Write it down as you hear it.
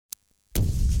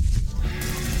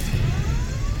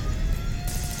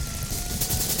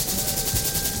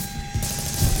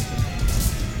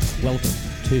Welcome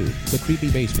to The Creepy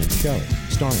Basement Show,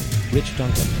 starring Rich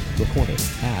Duncan, recorded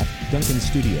at Duncan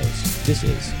Studios. This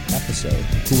is episode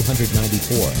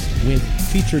 294, with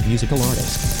featured musical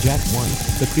artist Jack White.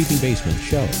 The Creepy Basement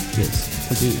Show is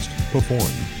produced,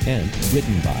 performed, and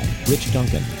written by Rich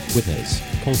Duncan, with his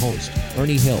co-host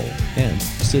Ernie Hill and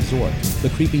Sid Zork. The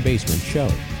Creepy Basement Show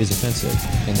is offensive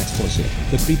and explicit.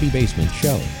 The Creepy Basement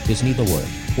Show is neither work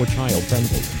or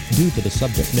child-friendly. Due to the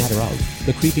subject matter of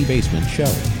The Creepy Basement Show,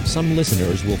 some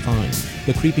listeners will find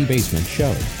The Creepy Basement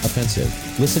Show offensive.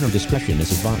 Listener discretion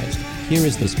is advised. Here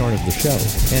is the start of the show,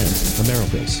 and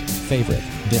America's favorite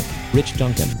dick, Rich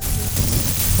Duncan.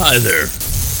 Hi there,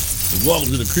 and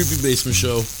welcome to The Creepy Basement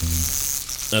Show,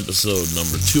 episode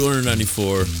number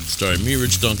 294, starring me,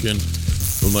 Rich Duncan,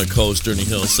 with my co-host Ernie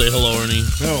Hill. Say hello, Ernie.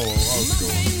 Hello, how's it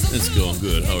going? It's going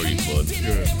good. How are you, bud?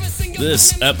 Good.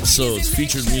 This episode's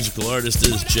featured musical artist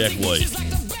is Jack White,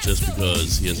 just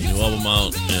because he has a new album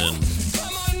out, and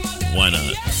why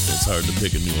not? It's hard to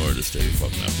pick a new artist every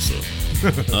fucking episode.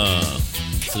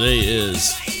 Today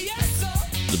is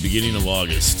the beginning of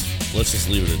August. Let's just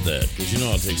leave it at that, because you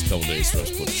know it takes a couple days for us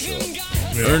to put the show up.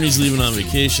 Yeah. Ernie's leaving on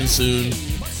vacation soon.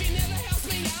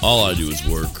 All I do is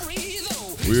work.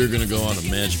 We're going to go on a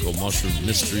magical mushroom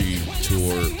mystery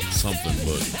tour, something,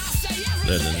 but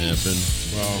that didn't happen.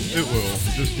 Well, it will.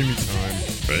 Just give me time.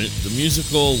 Right? The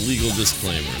musical legal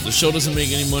disclaimer. The show doesn't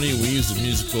make any money. We use the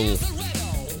musical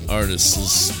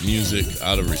artists' music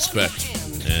out of respect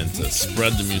and to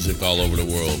spread the music all over the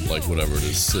world, like whatever it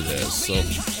is Sid has. So,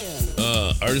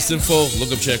 artist info,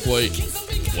 look up Jack White.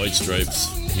 White Stripes,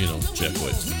 you know, Jack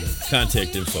White.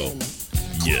 Contact info.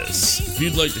 Yes. If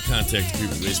you'd like to contact the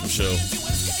Creepy Basement Show,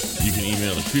 you can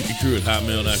email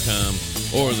thecreepycrew@hotmail.com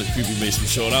or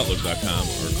thecreepybasementshow@outlook.com,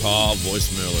 or call,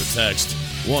 voicemail, or text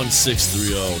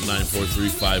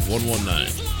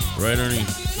 1-630-943-5119. Right, Ernie?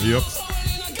 Yep.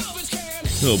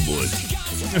 Oh, boy.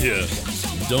 Yeah.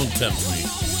 Don't tempt me.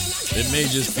 It may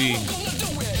just be...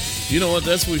 You know what?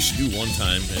 That's what we should do one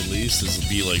time, at least, is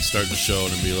be like, start the show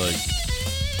and be like...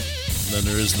 Then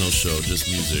there is no show, just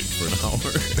music for an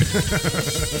hour.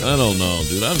 I don't know,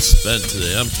 dude. I'm spent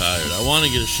today. I'm tired. I want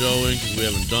to get a show in because we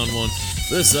haven't done one.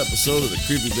 This episode of the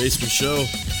Creepy Basement Show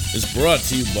is brought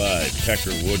to you by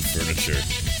Pecker Wood Furniture.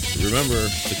 Remember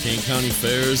the Kane County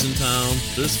Fairs in town?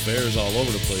 There's fairs all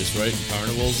over the place, right? And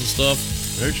carnivals and stuff.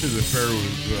 Actually, the fair was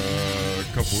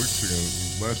a couple weeks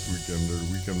ago, last weekend or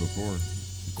the weekend before.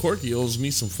 Corky owes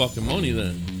me some fucking money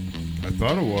then. I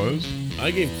thought it was. I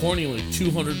gave Corny like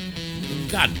 200...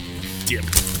 God damn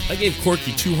it. I gave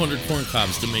Corky 200 corn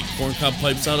cobs to make corn cob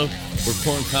pipes out of, or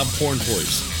corn cob porn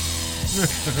toys.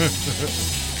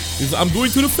 He's like, I'm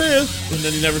going to the fair, and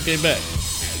then he never came back.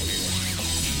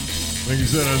 Like you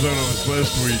said, I thought it was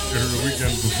last week, or the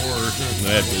weekend before. I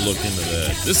have to look into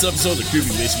that. This episode of the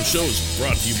Creepy Basement Show is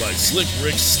brought to you by Slick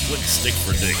Rick's Split Stick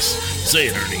for Dicks. Say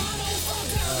it, Ernie.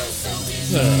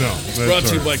 No. It's brought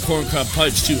to you by corn cob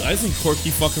pipes, too. I think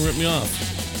Corky fucking ripped me off.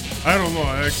 I don't know.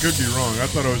 I could be wrong. I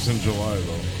thought it was in July,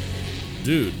 though.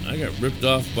 Dude, I got ripped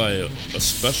off by a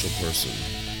special person.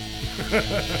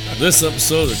 This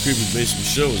episode of the Creepy Basement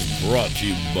Show is brought to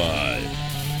you by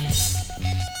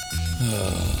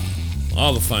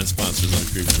all the fine sponsors on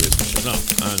the Creepy Basement Show. No,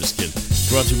 I'm just kidding. It's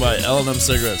brought to you by L&M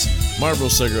Cigarettes, Marlboro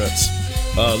Cigarettes.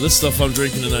 This stuff I'm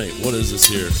drinking tonight, what is this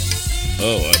here?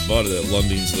 Oh, I bought it at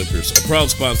Lundeen's Liquors, a proud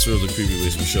sponsor of the Creepy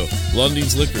Basement Show.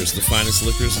 Lundeen's Liquors, the finest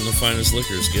liquors and the finest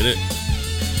liquors. Get it?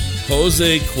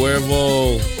 Jose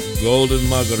Cuervo Golden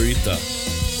Margarita.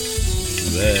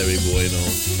 Very bueno.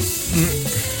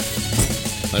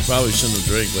 I probably shouldn't have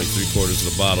drank like 3/4 of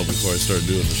the bottle before I started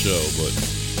doing the show, but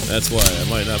that's why I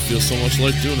might not feel so much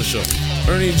like doing the show.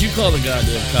 Ernie, did you call the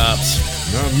goddamn cops?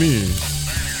 Not me.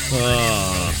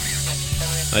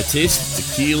 I tasted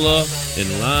tequila and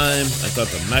lime. I thought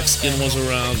the Mexican was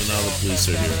around, and now the police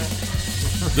are here.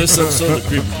 This episode of the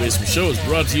Creepy Basement Show is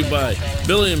brought to you by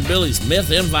Billy and Billy's Meth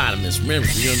and Vitamins. Remember,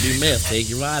 if you're going to do meth, take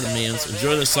your vitamins.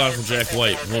 Enjoy this song from Jack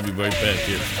White. We'll be right back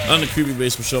here on the Creepy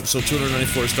Basement Show, episode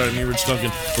 294, starring me, Rich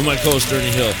Duncan, with my co-host,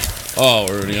 Ernie Hill. Oh,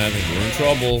 Ernie, I think we're in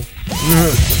trouble.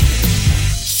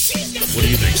 What do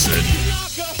you think, Sid?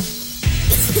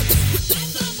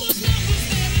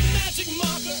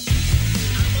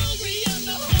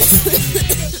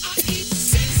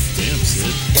 Damn,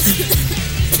 Sid.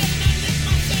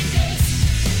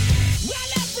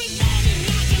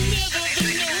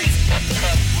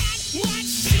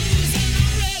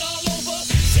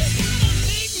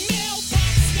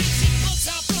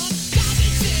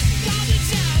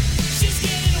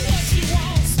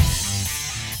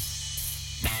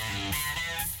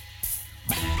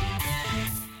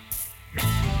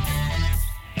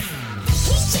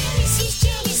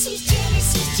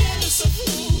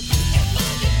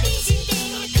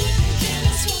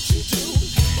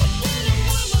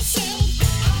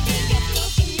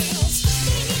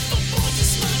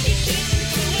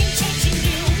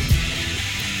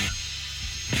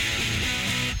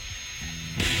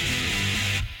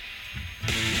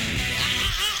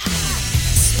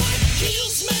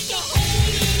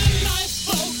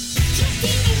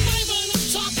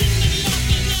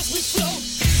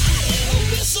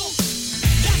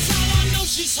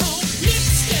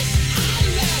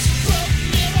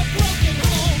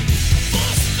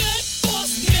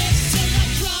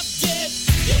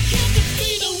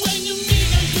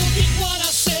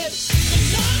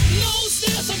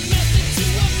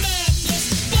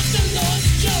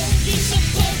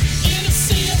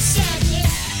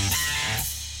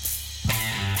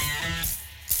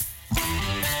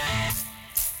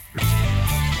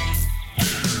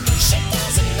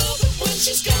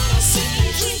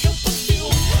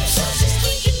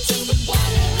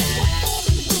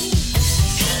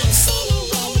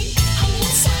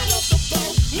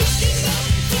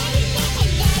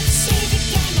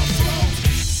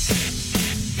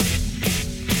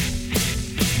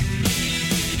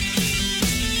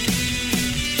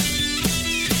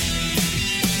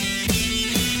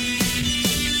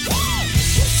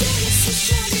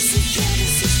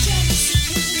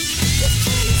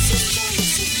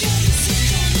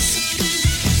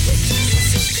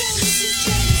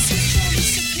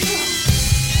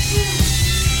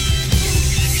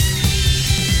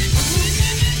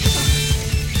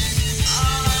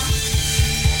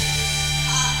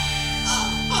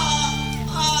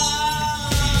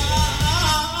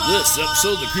 This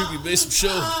episode of the Creepy Basement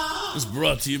Show is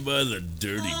brought to you by the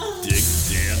Dirty Dick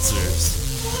Dancers.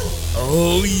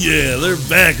 Oh yeah, they're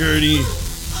back, Ernie.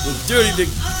 The Dirty Dick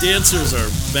Dancers are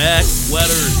back,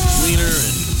 wetter, cleaner,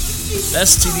 and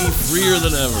STD freer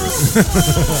than ever.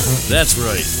 That's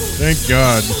right. Thank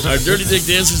God. Our Dirty Dick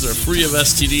Dancers are free of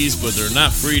STDs, but they're not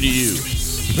free to you.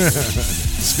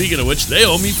 Speaking of which, they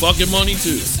owe me fucking money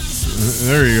too.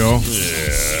 There you go.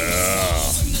 Yeah.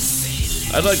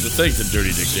 I'd like to thank the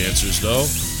Dirty Dick Dancers, though.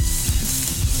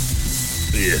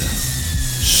 Yeah.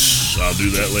 Shh, I'll do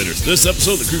that later. This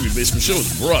episode of the Creepy Basement Show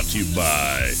is brought to you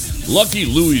by Lucky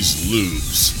Louie's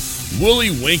Lubes, Willie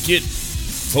Winkett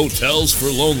Hotels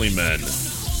for Lonely Men,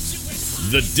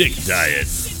 The Dick Diet.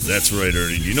 That's right,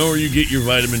 Ernie. Do you know where you get your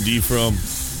vitamin D from?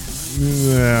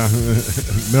 Yeah,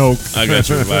 milk. I got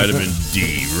your vitamin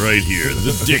D right here,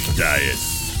 The Dick Diet.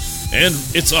 And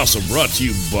it's also brought to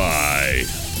you by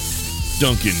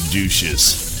Dunkin'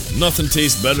 Douches. Nothing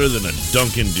tastes better than a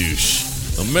Dunkin' Douche.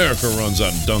 America runs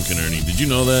on Dunkin', Ernie. Did you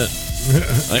know that?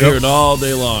 I hear it all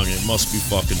day long. It must be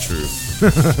fucking true.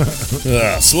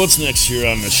 So what's next here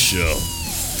on this show?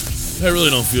 I really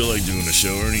don't feel like doing a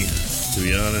show, Ernie, to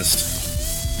be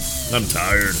honest. I'm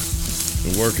tired.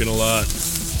 Been working a lot.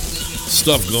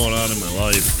 Stuff going on in my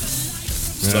life.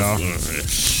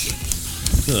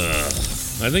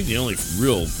 I think the only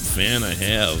real fan I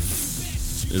have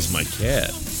is my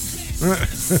cat. I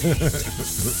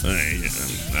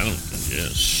don't,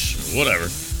 yes, whatever.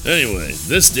 Anyway,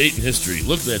 this date in history.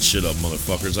 Look that shit up,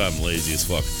 motherfuckers. I'm lazy as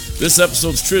fuck. This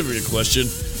episode's trivia question,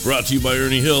 brought to you by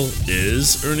Ernie Hill,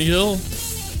 is Ernie Hill?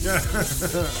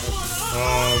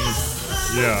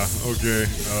 Yeah, okay.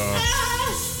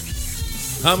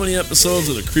 How many episodes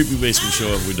of the Creepy Basement Show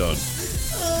have we done?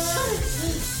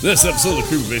 This episode of the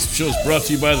Creepy Basement Show is brought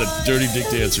to you by the Dirty Dick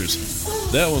Dancers.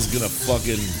 That one's gonna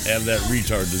fucking have that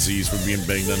retard disease from being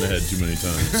banged on the head too many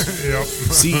times. Yep.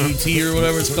 CET or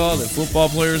whatever it's called that football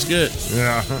players get.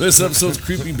 Yeah. This episode's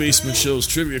Creepy Basement Show's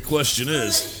trivia question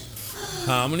is,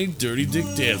 how many Dirty Dick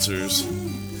Dancers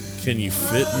can you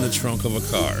fit in the trunk of a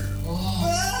car?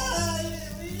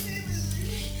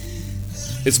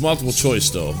 It's multiple choice,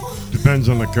 though. Depends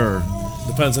on the car.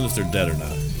 Depends on if they're dead or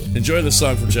not. Enjoy the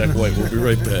song from Jack White. We'll be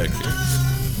right back.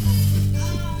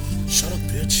 Shut up,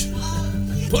 bitch.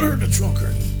 Put her in the trunk,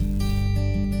 Ernie.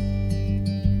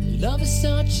 Love is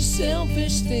such a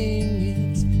selfish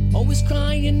thing. It's always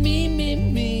crying me,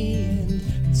 and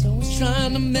it's always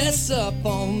trying to mess up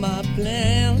all my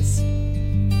plans.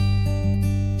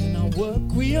 And I work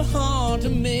real hard to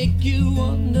make you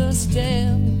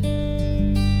understand.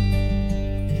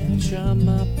 And I try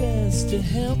my best to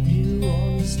help you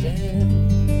understand.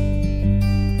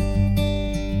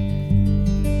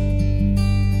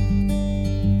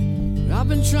 I've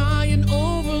been trying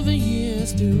over the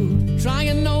years to try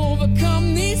and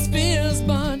overcome these fears,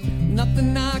 but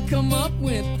nothing I come up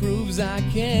with proves I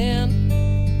can.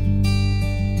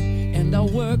 And I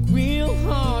work real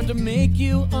hard to make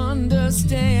you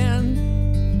understand.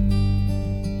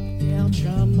 Yeah, I'll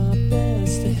try my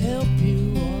best to help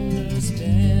you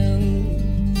understand.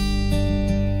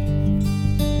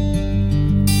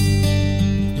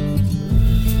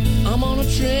 I'm on a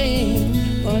train,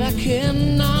 but I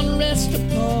cannot rest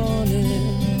upon it.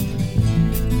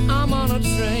 I'm on a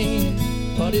train,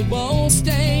 but it won't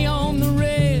stay on the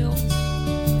rails.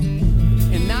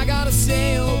 And I got a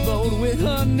sailboat with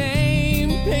her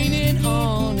name painted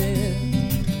on it,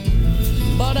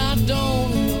 but I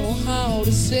don't know how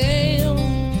to sail.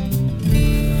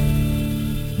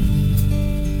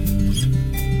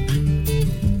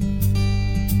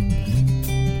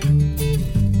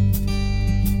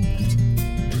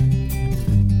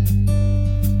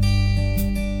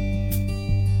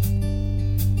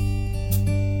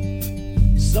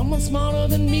 Someone smarter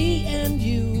than me and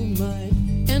you might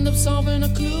end up solving a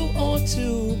clue or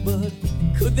two, but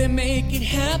could they make it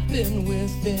happen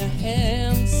with their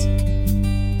hands?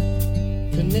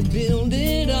 Can they build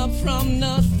it up from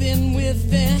nothing with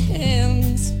their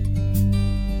hands?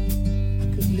 I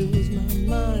could lose my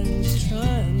mind just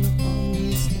trying to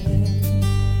understand.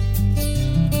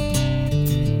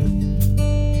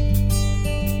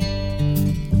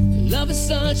 Love is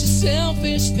such a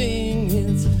selfish thing.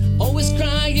 It's always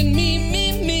crying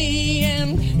me,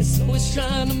 and it's always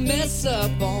trying to mess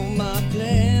up all my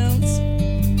plans.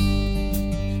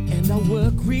 And I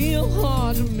work real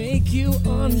hard to make you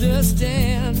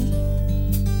understand.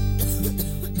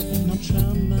 And I'll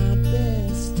try my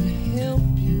best to help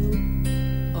you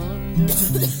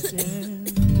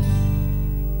understand.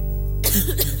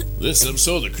 This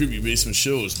episode of the Creepy Basement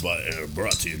Show is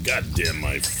brought to you, goddamn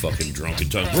my fucking drunken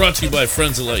tongue, brought to you by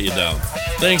Friends That Let You Down.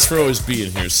 Thanks for always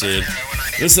being here, Sid.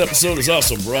 This episode is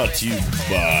also brought to you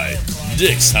by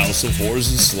Dick's House of Whores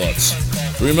and Sluts.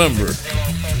 Remember,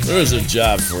 there is a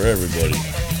job for everybody.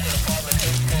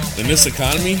 In this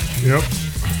economy, Yep.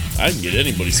 I can get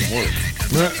anybody some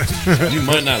work. You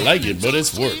might not like it, but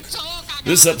it's work.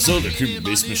 This episode of the Creepy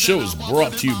Basement Show is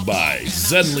brought to you by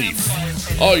Zen Leaf.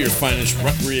 All your finest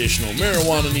recreational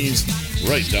marijuana needs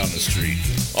right down the street.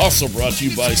 Also brought to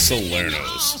you by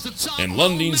Salerno's and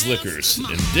Lundeen's Liquors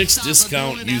and Dick's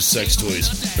Discount Used Sex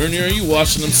Toys. Ernie, are you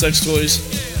watching them sex toys?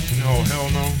 No, hell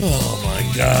no. Oh my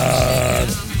God.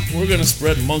 We're going to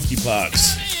spread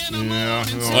monkeypox. Yeah.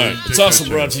 No, Alright, it's also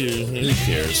brought to you, who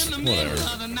cares? Whatever.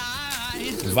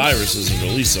 Viruses are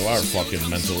released of our fucking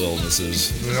mental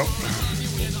illnesses. Yep.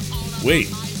 Wait,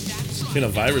 can a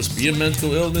virus be a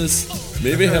mental illness?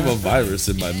 Maybe I have a virus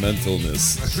in my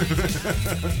mentalness.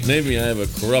 Maybe I have a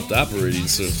corrupt operating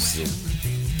system.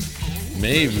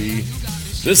 Maybe.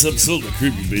 This episode of the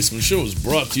Creepy Basement Show is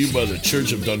brought to you by the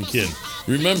Church of Dunkin.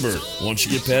 Remember, once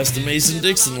you get past the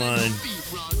Mason-Dixon line,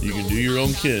 you can do your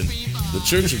own kin. The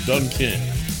Church of Dunkin.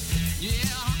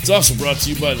 It's also brought to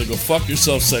you by the Go Fuck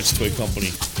Yourself Sex Toy Company.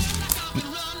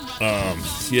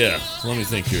 Yeah, let me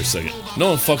think here a second. No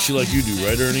one fucks you like you do,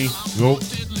 right, Ernie? Nope.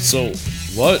 So,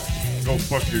 what? Go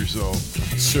fuck yourself.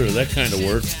 Sure, that kind of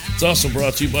worked. It's also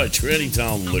brought to you by Tranny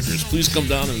Town Liquors. Please come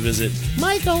down and visit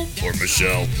Michael or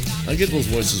Michelle. I get those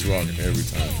voices wrong every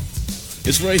time.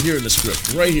 It's right here in the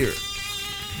script, right here.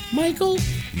 Michael,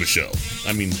 Michelle.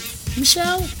 I mean,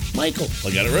 Michelle, Michael.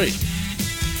 I got it right.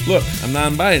 Look, I'm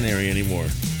non-binary anymore.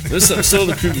 This episode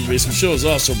of the Creepy Basement Show is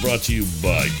also brought to you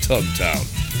by Tugtown.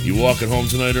 You walking home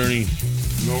tonight, Ernie?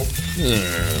 Nope.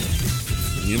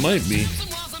 You might be.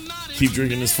 Keep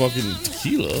drinking this fucking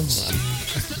tequila.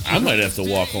 I might have to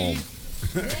walk home.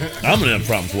 I'm gonna have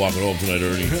problems walking home tonight,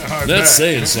 Ernie. That's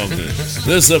saying something.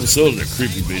 This episode of the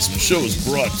Creepy Basement Show is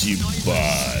brought to you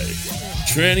by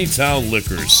Tranny Town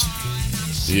Liquors.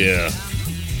 Yeah.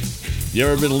 You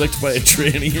ever been licked by a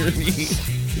tranny, Ernie?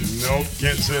 Nope,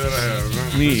 can't say that I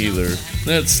have. Me either.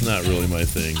 That's not really my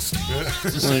thing.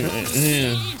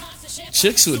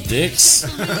 Chicks with dicks?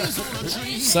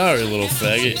 Sorry, little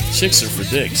faggot. Chicks are for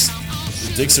dicks.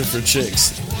 Dicks are for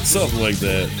chicks. Something like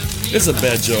that. It's a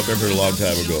bad joke I heard a long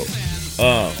time ago.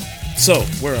 So,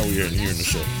 where are we here in the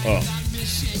show?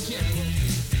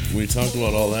 We talked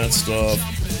about all that stuff.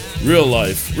 Real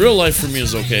life. Real life for me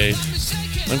is okay.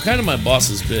 I'm kind of my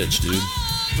boss's bitch, dude.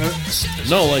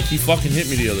 No, like he fucking hit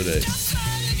me the other day.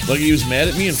 Like he was mad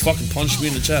at me and fucking punched me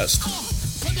in the chest.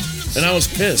 And I was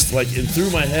pissed. Like, and through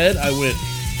my head, I went,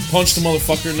 punch the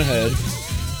motherfucker in the head,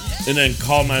 and then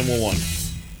call 911.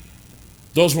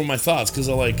 Those were my thoughts, because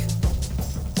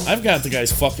I've got the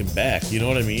guy's fucking back, you know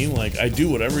what I mean? Like, I do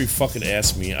whatever he fucking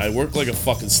asks me. I work like a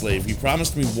fucking slave. He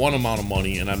promised me one amount of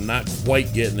money, and I'm not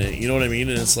quite getting it, you know what I mean?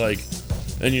 And it's like,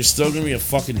 and you're still gonna be a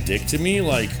fucking dick to me?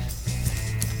 Like,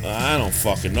 I don't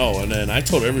fucking know. And then I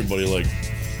told everybody, like,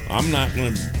 I'm not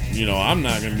gonna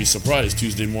be surprised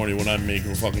Tuesday morning when I'm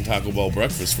making fucking Taco Bell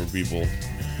breakfast for people.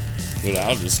 But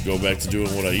I'll just go back to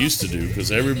doing what I used to do, because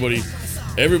everybody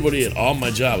at all my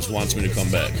jobs wants me to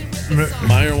come back.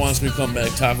 Meijer wants me to come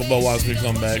back. Taco Bell wants me to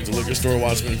come back. The liquor store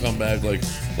wants me to come back.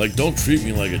 Like, don't treat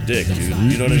me like a dick, dude.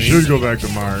 You know what I mean? You should go back to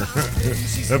Meijer.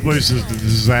 That place is a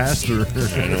disaster.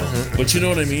 I know. But you know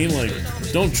what I mean? Like,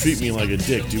 don't treat me like a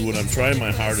dick, dude, when I'm trying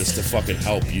my hardest to fucking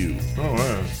help you. Oh,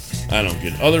 yeah. I don't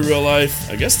get it. Other real life,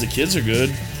 I guess the kids are good.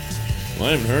 Well,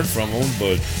 I haven't heard from them,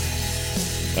 but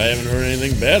I haven't heard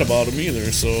anything bad about them either,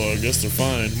 so I guess they're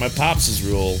fine. My pops is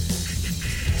real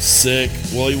sick.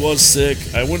 Well, he was sick.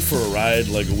 I went for a ride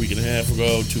like a week and a half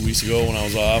ago, 2 weeks ago when I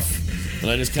was off,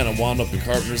 and I just kind of wound up in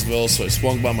Carpentersville, so I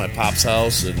swung by my pop's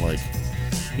house, and like,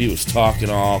 he was talking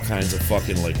all kinds of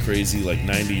fucking like crazy like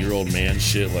 90-year-old man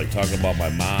shit, like talking about my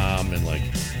mom and like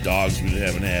dogs we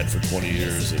haven't had for 20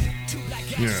 years, and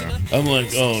Yeah. I'm like,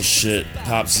 oh shit,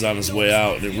 Pops is on his way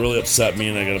out, and it really upset me,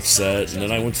 and I got upset. And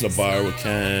then I went to the bar with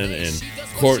Ken, and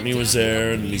Courtney was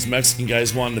there, and these Mexican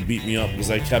guys wanted to beat me up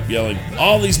because I kept yelling,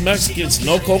 all these Mexicans,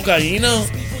 no cocaína?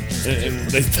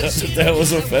 And they thought that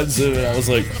was offensive, and I was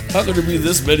like, how could there be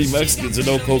this many Mexicans and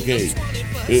no cocaine?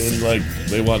 And like,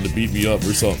 they wanted to beat me up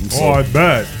or something. So, I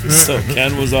bet. so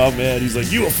Ken was all mad. He's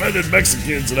like, you offended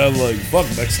Mexicans. And I'm like, fuck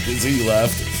Mexicans. He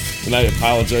laughed. And I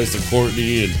apologized to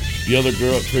Courtney, and the other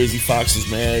girl at Crazy Fox was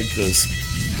mad because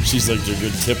she's like, they're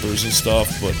good tippers and stuff.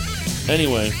 But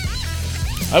anyway,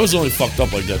 I was only fucked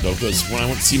up like that though, because when I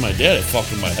went to see my dad, it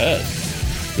fucked in my head.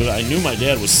 Because I knew my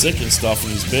dad was sick and stuff,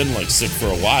 and he's been like sick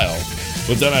for a while.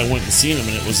 But then I went and seen him,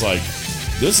 and it was like,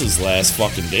 this is last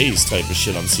fucking days type of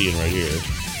shit I'm seeing right here.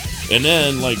 And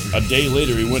then, like, a day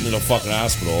later, he went to the fucking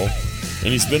hospital,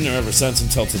 and he's been there ever since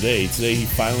until today. Today, he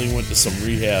finally went to some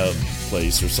rehab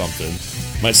place or something.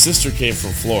 My sister came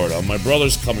from Florida. My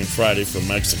brother's coming Friday from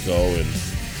Mexico, and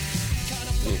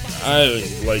I,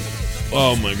 like,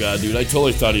 oh my God, dude, I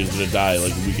totally thought he was going to die,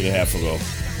 like, a week and a half ago.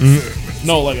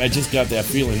 No, like, I just got that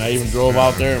feeling. I even drove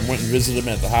out there and went and visited him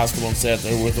at the hospital and sat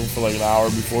there with him for, like, an hour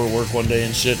before work one day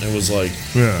and shit, and it was like,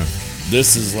 Yeah.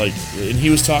 this is like, and he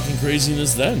was talking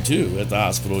craziness then, too, at the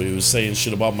hospital. He was saying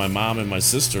shit about my mom and my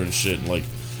sister and shit, and, like,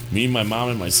 me, my mom,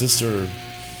 and my sister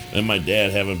and my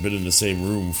dad haven't been in the same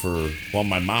room for, well,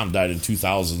 my mom died in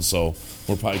 2000, so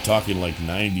we're probably talking like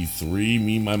 93.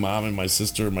 Me, my mom, and my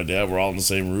sister and my dad were all in the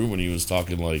same room, and he was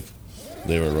talking like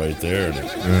they were right there.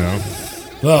 Yeah.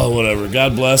 Well, whatever.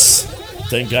 God bless.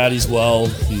 Thank God he's well.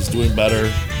 He's doing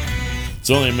better. It's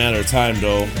only a matter of time,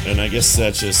 though, and I guess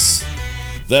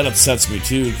that upsets me,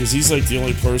 too, because he's like the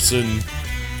only person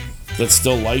that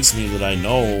still likes me that I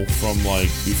know from, like,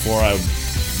 before I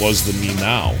was the me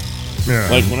now. Yeah.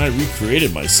 Like, when I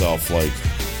recreated myself, like,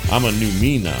 I'm a new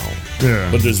me now. Yeah.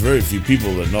 But there's very few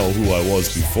people that know who I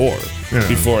was before. Yeah.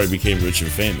 Before I became rich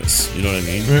and famous. You know what I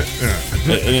mean? Yeah.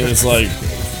 And it's like,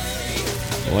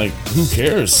 who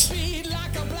cares?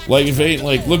 Like, if ain't,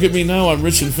 like, look at me now, I'm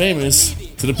rich and famous,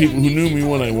 to the people who knew me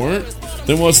when I weren't,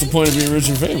 then what's the point of being rich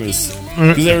and famous?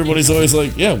 Because everybody's always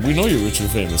like, yeah, we know you're rich and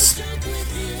famous.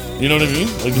 You know what I mean?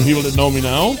 Like, the people that know me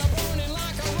now,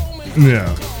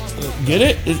 Yeah. get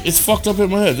it? It's fucked up in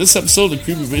my head. This episode of the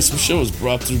Creepy Basement Show is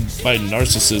brought to you by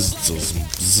narcissism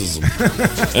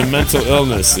and mental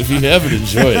illness. If you haven't,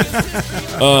 enjoy it.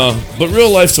 But real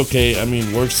life's okay. I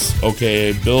mean, work's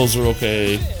okay. Bills are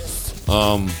okay.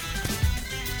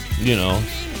 You know,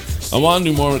 I want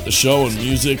to do more with the show and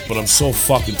music, but I'm so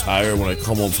fucking tired when I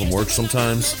come home from work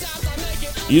sometimes.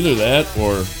 Either that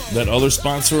or that other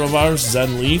sponsor of ours,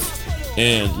 Zen Leaf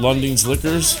and Lunding's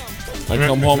Liquors. I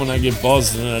come home and I get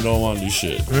buzzed and then I don't want to do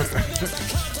shit.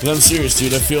 But I'm serious,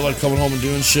 dude. I feel like coming home and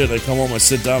doing shit. I come home, I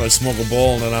sit down, I smoke a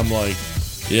bowl, and then I'm like,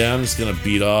 yeah, I'm just going to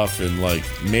beat off and, like,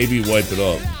 maybe wipe it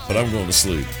up. But I'm going to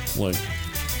sleep. Like,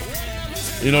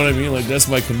 you know what I mean? Like, that's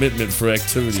my commitment for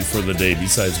activity for the day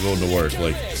besides going to work.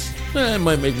 Like, I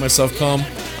might make myself calm.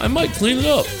 I might clean it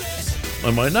up.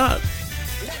 I might not.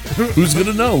 Who's going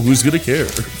to know? Who's going to care?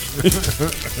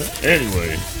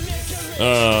 Anyway.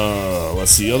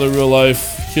 Let's see. Other real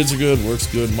life. Kids are good. Work's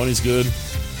good. Money's good.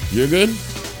 You're good?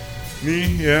 Me,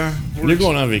 yeah. You're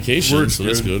going on vacation, Work's so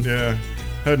that's good. Yeah.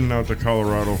 Heading out to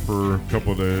Colorado for a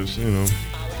couple of days, you know.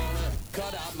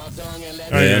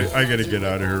 Yeah. I got to get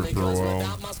out of here for a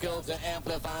while.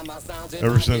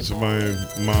 Ever since my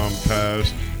mom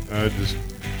passed, I've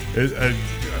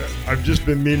just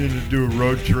been meaning to do a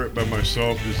road trip by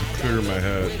myself just to clear my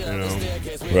head, you know.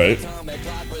 Right.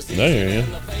 I hear you.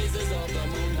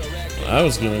 I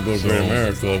was going to go to Great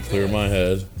America, clear my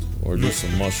head, or do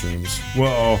some mushrooms.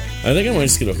 Well, I think I might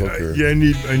just get a hooker. yeah, I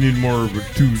need more of a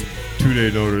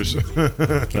two-day notice. I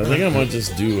think I might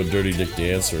just do a Dirty Dick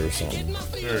Dancer or something.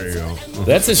 There you go.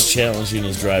 That's as challenging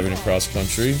as driving across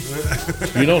country.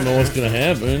 You don't know what's going to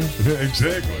happen.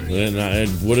 Exactly. And I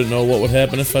wouldn't know what would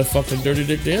happen if I fucked a Dirty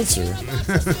Dick Dancer.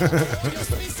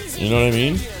 You know what I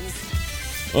mean?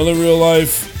 Other real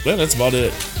life, man, that's about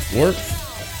it. Work.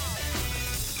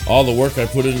 All the work I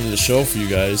put into the show for you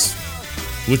guys.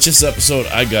 With this episode,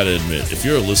 I gotta admit, if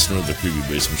you're a listener of the Creepy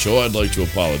Basement Show, I'd like to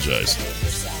apologize.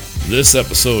 This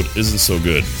episode isn't so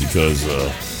good because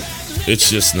it's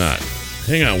just not.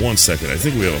 Hang on one second. I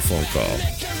think we have a phone call.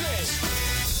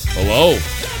 Hello?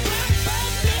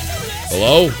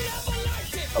 Hello?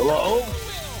 Hello?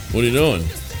 What are you doing?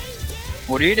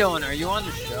 What are you doing? Are you on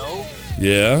the show?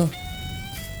 Yeah?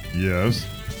 Yes.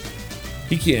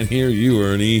 He can't hear you,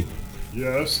 Ernie.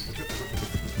 Yes.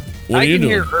 What are you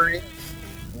doing? I can hear Ernie.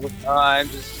 I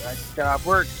just got off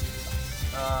work.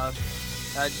 I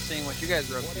was just seeing what you guys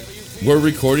are up to. We're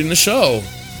recording the show.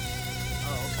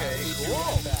 Oh, okay.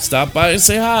 Cool. Stop by and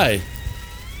say hi.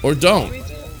 Or don't.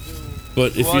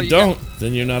 But if Well, you don't,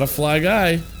 then you're not a fly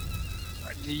guy.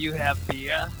 Do you have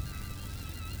beer?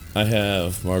 I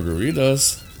have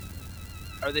margaritas.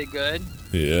 Are they good?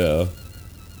 Yeah.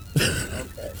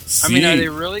 Okay. Si. I mean, are they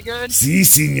really good? Si,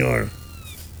 senor.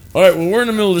 All right, well, we're in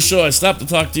the middle of the show. I stopped to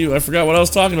talk to you. I forgot what I was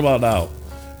talking about now.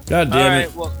 God damn All right,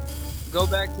 it. well, go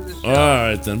back to the show. All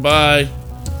right, then. Bye.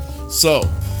 So,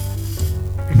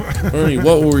 Ernie,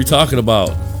 what were we talking about?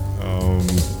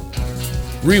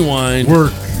 Rewind.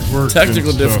 Work. Technical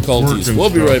and stuff. difficulties. Work and We'll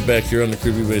be stuff. right back here on the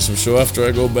Creepy Basement Show after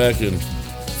I go back and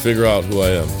figure out who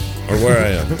I am. Or where I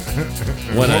am.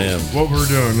 When I am. What we're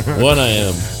doing. When I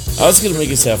am. I was going to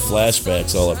make us have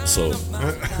flashbacks all episode.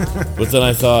 But then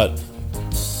I thought,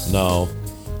 no.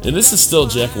 And this is still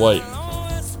Jack White.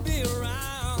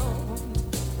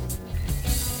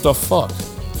 The fuck?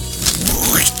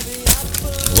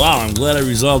 Wow, I'm glad I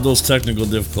resolved those technical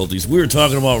difficulties. We were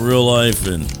talking about real life,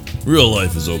 and real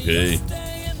life is okay.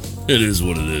 It is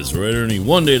what it is, right, Ernie?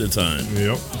 One day at a time.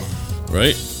 Yep.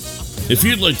 Right? If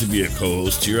you'd like to be a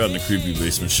co-host here on the Creepy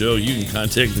Basement Show, you can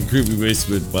contact the Creepy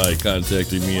Basement by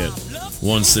contacting me at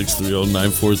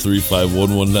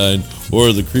 1-630-943-5119 or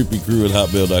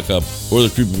thecreepycrew@hotmail.com or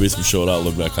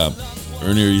thecreepybasementshow@outlook.com.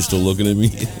 Ernie, are you still looking at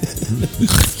me?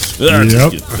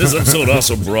 Yep. This episode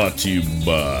also brought to you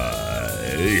by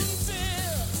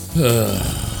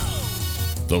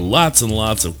the Lots and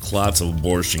Lots of Clots of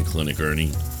Abortion Clinic,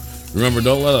 Ernie. Remember,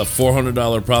 don't let a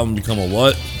 $400 problem become a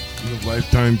what? A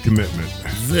lifetime commitment.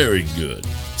 Very good.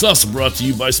 It's also brought to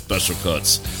you by Special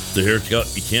Cuts, the haircut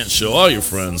you can't show all your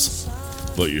friends,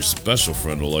 but your special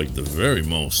friend will like the very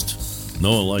most.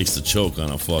 No one likes to choke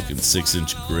on a fucking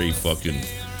 6-inch gray fucking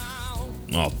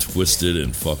all twisted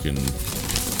and fucking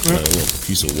little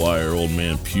piece of wire old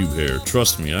man pube hair.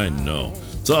 Trust me, I know.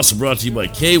 It's also brought to you by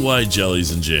KY Jellies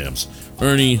and Jams.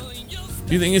 Ernie,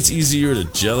 do you think it's easier to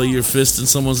jelly your fist in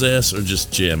someone's ass or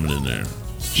just jam it in there?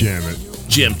 Jam it.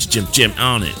 Jam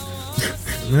on it.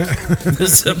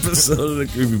 This episode of the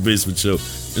Creepy Basement Show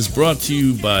is brought to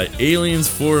you by Aliens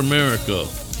for America.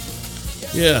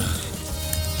 Yeah.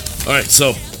 Alright,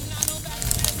 so.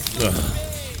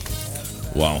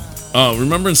 Wow.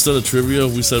 Remember, instead of trivia,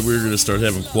 we said we were going to start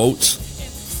having quotes?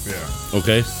 Yeah.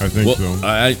 Okay. I think so.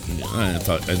 I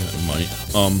thought I might.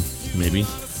 Maybe.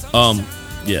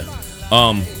 Yeah.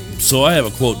 So I have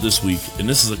a quote this week, and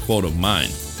this is a quote of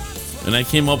mine. And I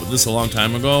came up with this a long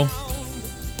time ago,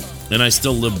 and I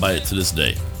still live by it to this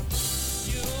day.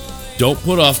 Don't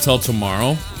put off till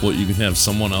tomorrow what you can have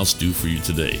someone else do for you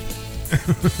today.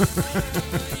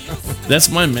 That's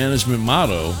my management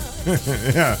motto.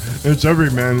 Yeah, it's every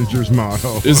manager's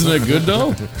motto. Isn't it good,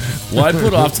 though? Why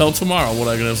put off till tomorrow what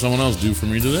I can have someone else do for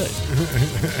me today?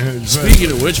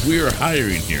 Speaking of which, we are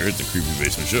hiring here at the Creepy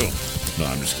Basement Show. No,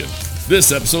 I'm just kidding.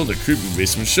 This episode of the Creepy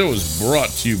Basement Show is brought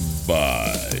to you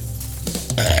by...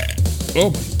 Oh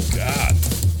my God.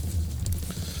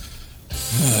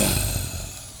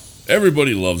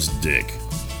 Everybody loves dick.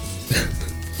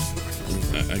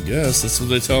 I guess that's what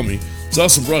they tell me. It's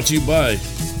also brought to you by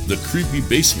the Creepy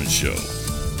Basement Show.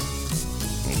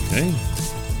 Okay.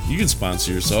 You can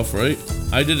sponsor yourself, right?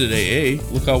 I did it AA.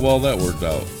 Look how well that worked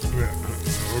out.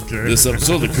 Okay. This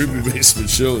episode of the Creepy Basement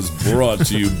Show is brought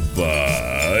to you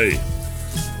by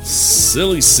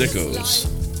Silly Sickos.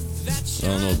 I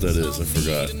don't know what that is. I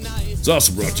forgot. It's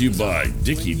also brought to you by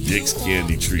Dickie Dick's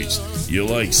Candy Treats. You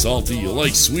like salty, you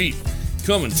like sweet.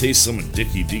 Come and taste some of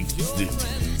Dickie Dick's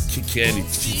Candy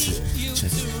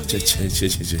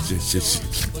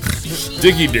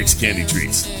Dickie Dick's Candy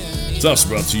Treats. It's also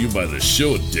brought to you by the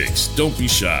Show of Dicks. Don't be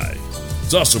shy.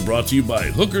 It's also brought to you by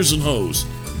Hookers and Hose,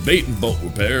 Bait and Boat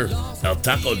Repair, El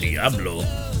Taco Diablo,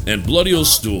 and Bloody Old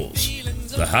Stools,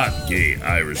 the hot gay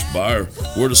Irish bar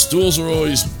where the stools are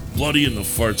always bloody and the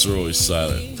farts are always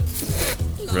silent.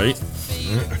 Right?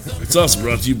 It's also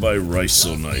brought to you by Rice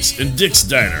So Nice and Dick's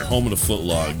Diner, home of the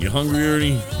footlong. You hungry,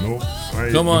 Ernie? Nope.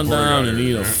 Come on down and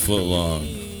eat a footlong.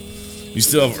 You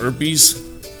still have herpes?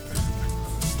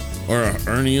 Or a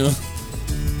hernia?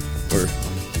 Or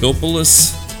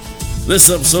hilpulus? This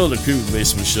episode of the Creepy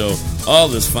Basement Show, all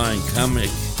this fine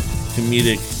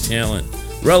comedic talent.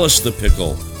 Relish the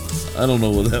pickle. I don't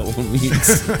know what that one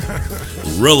means.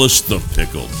 Relish the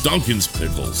pickle. Dunkin's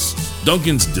pickles.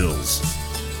 Dunkin's dills.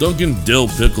 Dunkin' dill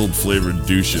pickled flavored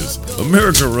douches.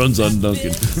 America runs on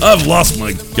Dunkin'. I've lost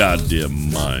my goddamn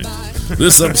mind.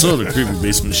 This episode of the Creepy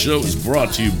Basement Show is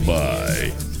brought to you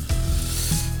by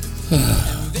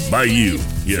you.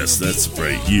 Yes, that's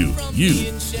right. You,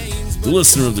 the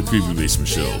listener of the Creepy Basement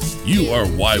Show. You are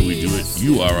why we do it.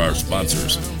 You are our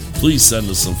sponsors. Please send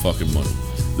us some fucking money.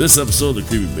 This episode of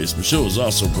the Creepy Basement Show is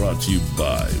also brought to you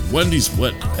by Wendy's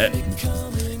Wet Pet.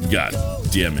 God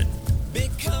damn it.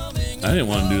 I didn't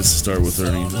want to do this to start with,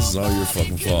 Ernie. This is all your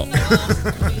fucking fault.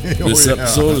 This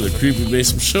episode of the Creepy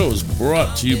Basement Show is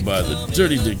brought to you by the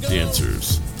Dirty Dick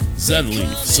Dancers, Zen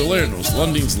Leaf, Salerno's,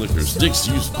 Lunding's Liquors, Dick's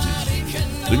Used.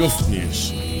 They go for yes.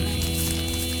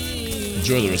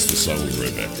 Enjoy the rest of the song. We'll be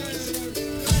right back.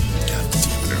 God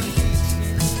damn it,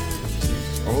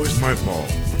 Ernie. Always my fault.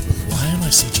 Why am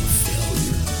I such a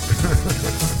failure?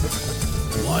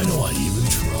 Why do I even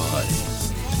try?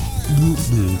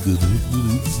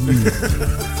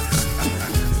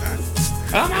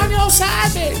 I'm on your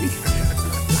side, baby.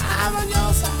 I'm on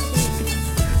your side, baby.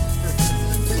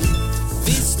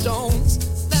 These stones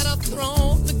that are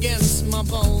thrown against my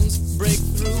bones break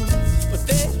through, but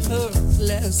they hurt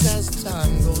less as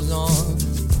time goes on.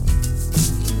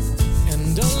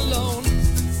 And alone,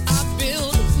 I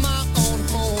build my own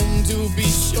home to be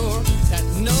sure that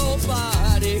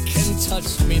nobody can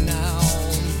touch me now.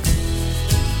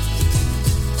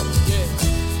 Yeah.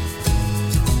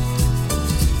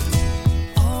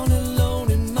 All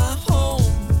alone in my home,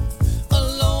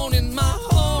 alone in my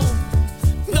home,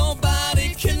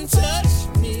 nobody can touch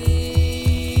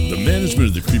me. The management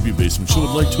of the Creepy Basement Show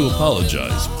would like to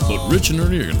apologize, but Rich and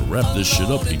Ernie are going to wrap this shit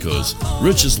up because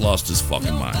Rich has lost his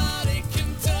fucking mind.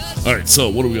 Alright, so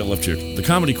what do we got left here? The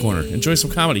Comedy Corner. Enjoy some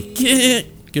comedy.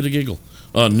 Get a giggle.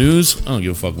 News. I don't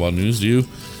give a fuck about news, do you?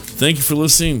 Thank you for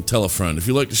listening. Tell a friend. If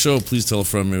you like the show, please tell a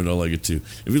friend. Maybe they'll like it too.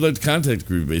 If you'd like to contact the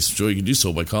Creepy Basement Show, you can do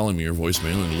so by calling me or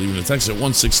voicemail and leaving a text at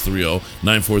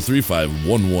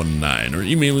 1-630-943-5119 or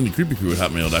emailing the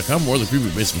creepycrew@hotmail.com or the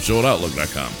Creepy Basement Show at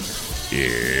outlook.com.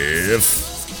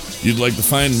 If you'd like to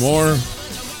find more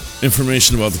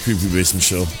information about the Creepy Basement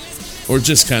Show or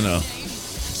just kind of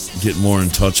get more in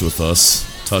touch with us,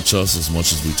 touch us as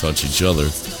much as we touch each other,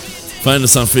 find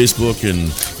us on Facebook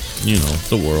and,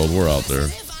 the world. We're out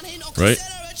there. Right?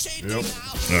 Yep.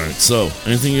 Alright, so,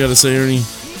 anything you got to say, Ernie?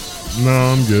 No,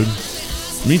 I'm good.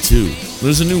 Me too.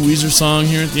 There's a new Weezer song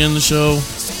here at the end of the show.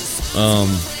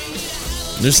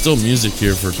 There's still music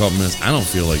here for a couple minutes. I don't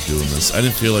feel like doing this. I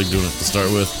didn't feel like doing it to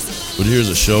start with, but here's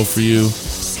a show for you.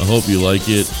 I hope you like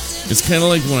it. It's kind of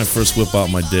like when I first whip out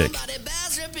my dick.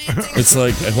 It's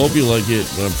like, I hope you like it,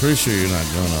 but I'm pretty sure you're not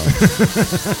gonna.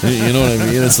 You know what I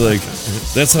mean? It's like,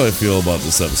 that's how I feel about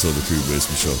this episode of the Creepy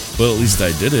Basement Show. But at least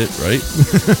I did it, right?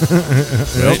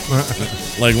 Right?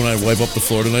 Like when I wipe up the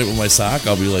floor tonight with my sock,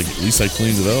 I'll be like, at least I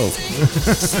cleaned it up.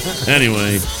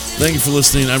 Anyway, thank you for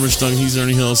listening. I'm Rich Duncan. He's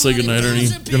Ernie Hill. Say goodnight, Ernie.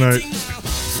 Good night.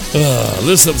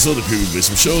 This episode of the Creepy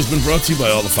Basement Show has been brought to you by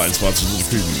all the fine sponsors of the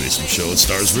Creepy Basement Show. It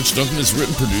stars Rich Duncan, is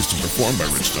written, produced, and performed by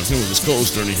Rich Duncan with his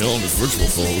co-host Ernie Hill and his virtual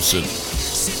co-host Sid.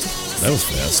 That was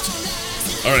fast.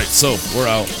 Alright, so we're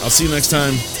out. I'll see you next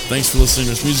time. Thanks for listening.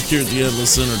 There's music here at the end.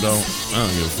 Listen or don't. I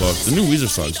don't give a fuck. The new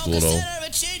Weezer song's cool though.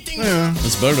 Yeah.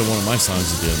 It's better than one of my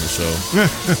songs at the end of the show.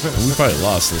 And we probably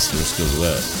lost listeners because of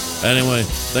that. Anyway,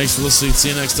 thanks for listening.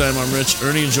 See you next time. I'm Rich.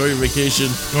 Ernie, enjoy your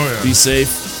vacation. Oh, yeah. Be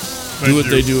safe. Do what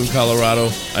they do in Colorado.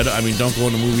 I mean, don't go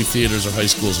into movie theaters or high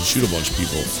schools and shoot a bunch of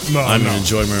people. No,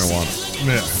 enjoy marijuana.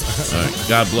 Yeah. All right.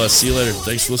 God bless. See you later.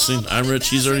 Thanks for listening. I'm Rich.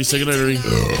 He's Ernie. Say goodnight, Ernie.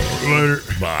 Later.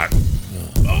 Bye.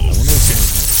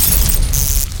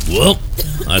 Well,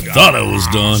 I thought I was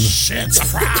done. Shit,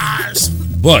 surprise.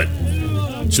 But,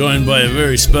 joined by a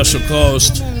very special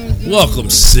co-host.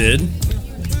 Welcome, Sid.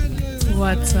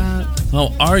 What's up?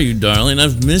 How are you, darling?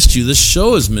 I've missed you. This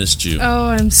show has missed you. Oh,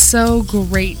 I'm so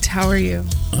great. How are you?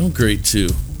 I'm great, too.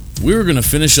 We were going to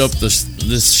finish up this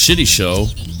shitty show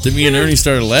that me and Ernie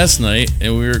started last night,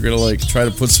 and we were going to, try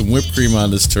to put some whipped cream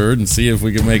on this turd and see if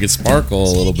we can make it sparkle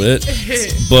a little bit.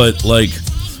 But,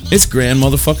 it's Grand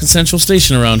Motherfucking Central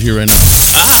Station around here right now.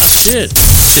 Ah, shit.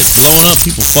 Shit's blowing up.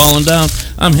 People falling down.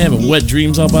 I'm having wet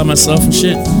dreams all by myself and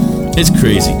shit. It's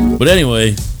crazy. But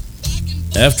anyway,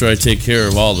 after I take care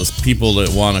of all the people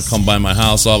that want to come by my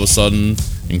house all of a sudden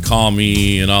and call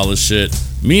me and all this shit,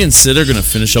 me and Sid are going to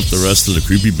finish up the rest of the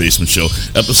Creepy Basement Show,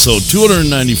 episode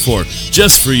 294,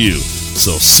 just for you.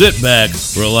 So sit back,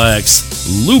 relax,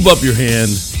 lube up your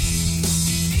hand.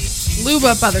 Lube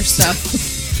up other stuff.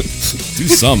 Do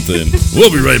something.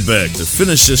 We'll be right back to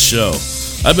finish this show.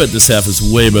 I bet this half is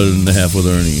way better than the half with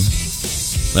Ernie.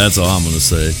 That's all I'm going to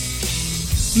say.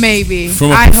 Maybe.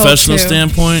 From a professional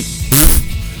standpoint,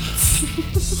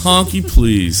 honky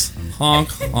please. Honk,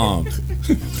 honk.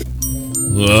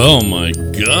 Oh my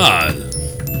god.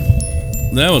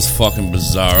 That was fucking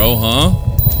bizarro, huh?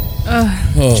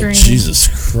 Oh, draining. Jesus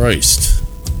Christ.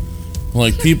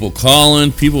 People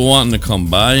calling, people wanting to come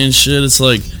by and shit. It's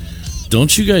like,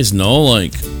 don't you guys know,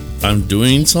 I'm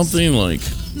doing something?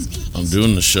 I'm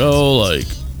doing the show,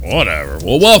 whatever.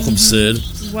 Well, welcome, Sid.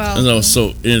 Well, And I was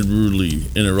so rudely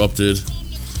interrupted.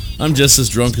 I'm just as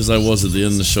drunk as I was at the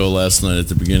end of the show last night at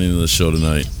the beginning of the show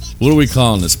tonight. What are we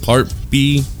calling this? Part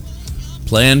B?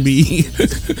 Plan B?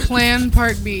 Plan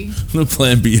Part B. The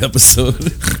Plan B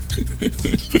episode.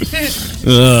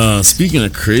 Speaking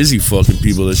of crazy fucking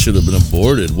people that should have been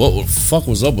aborted, what the fuck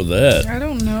was up with that? I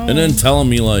don't know. And then telling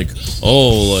me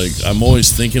I'm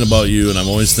always thinking about you and I'm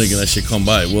always thinking I should come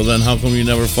by. Well, then how come you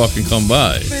never fucking come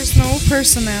by? There's no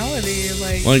personality.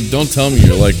 Don't tell me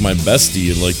you're my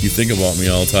bestie and you think about me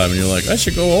all the time and you're like, I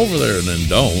should go over there and then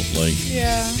don't.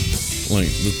 Yeah. Like,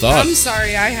 the thought. I'm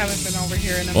sorry, I haven't been over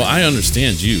here in a Well, minute. I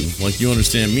understand you. Like, you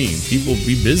understand me. People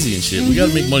be busy and shit. We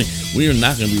gotta make money. We are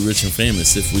not gonna be rich and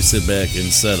famous if we sit back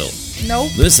and settle.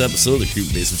 Nope. This episode of the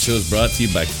Creepy Basement Show is brought to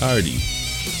you by Cardi.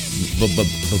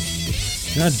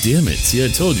 God damn it. See, I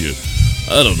told you.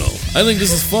 I don't know. I think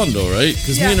this is fun, though, right?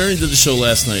 Because me and Ernie did the show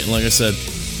last night, and like I said,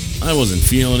 I wasn't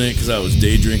feeling it because I was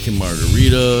day drinking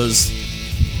margaritas.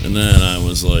 And then I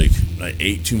was like, I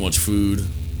ate too much food.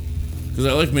 Because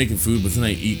I like making food, but then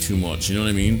I eat too much. You know what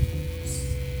I mean?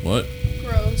 What?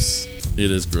 Gross.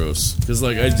 It is gross. Because,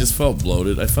 like, I just felt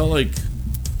bloated. I felt like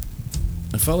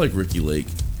Ricky Lake.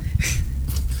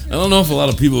 I don't know if a lot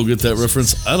of people will get that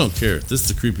reference. I don't care. This is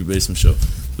the Creepy Basement Show.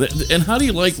 And how do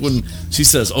you like when she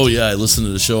says, "Oh yeah, I listen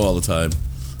to the show all the time,"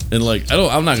 and like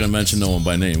I'm not gonna mention no one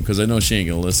by name because I know she ain't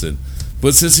gonna listen,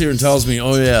 but sits here and tells me,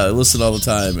 "Oh yeah, I listen all the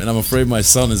time," and I'm afraid my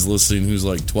son is listening, who's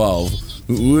like 12,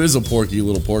 who is a porky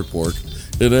little pork,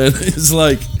 and then it's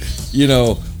like, you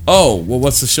know, oh well,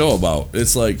 what's the show about?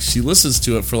 It's like she listens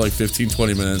to it for like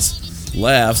 15-20 minutes,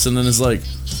 laughs, and then is like,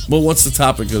 well, what's the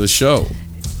topic of the show?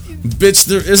 Bitch,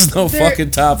 there is no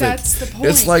fucking topic. That's the point.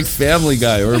 It's like Family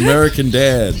Guy or American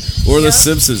Dad or The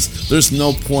Simpsons. There's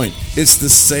no point. It's the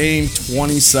same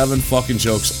 27 fucking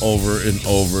jokes over and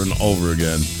over and over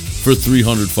again for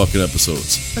 300 fucking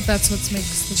episodes. But that's what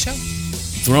makes the show.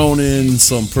 Thrown in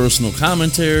some personal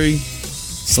commentary,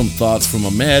 some thoughts from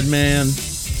a madman,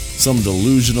 some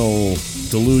delusions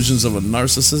of a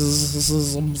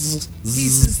narcissism.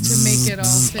 Pieces to make it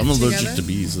all fit I'm allergic together. to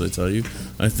bees, did I tell you?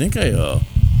 I think I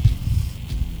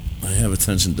have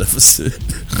attention deficit.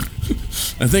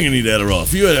 I think I need Adderall.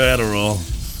 If you had Adderall,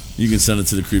 you can send it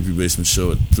to the Creepy Basement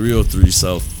Show at 303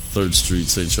 South 3rd Street,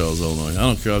 St. Charles, Illinois. I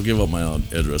don't care. I'll give up my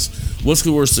address. What's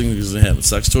the worst thing that's going to happen?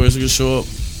 Sex toys are going to show up?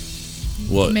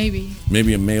 What? Maybe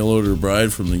a mail order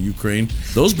bride from the Ukraine.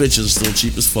 Those bitches are still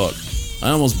cheap as fuck.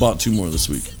 I almost bought 2 more this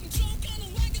week.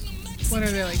 What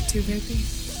are they, like $2.50?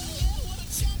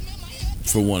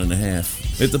 For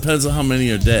 1.5. It depends on how many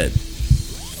are dead.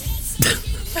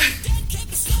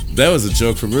 That was a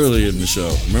joke from earlier in the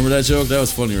show. Remember that joke? That was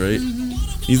funny, right? Mm-hmm.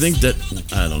 You think that...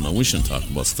 I don't know. We shouldn't talk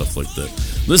about stuff like that.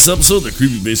 This episode of the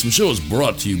Creepy Basement Show is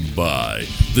brought to you by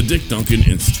the Dick Duncan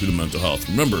Institute of Mental Health.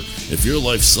 Remember, if your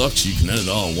life sucks, you can end it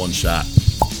all in one shot.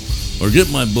 Or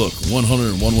get my book,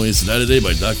 101 Ways to Die Today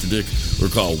by Dr. Dick, or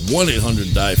call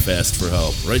 1-800-DIE-FAST for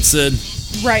help. Right, Sid?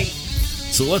 Right.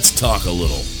 So let's talk a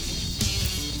little.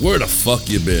 Where the fuck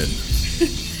you been?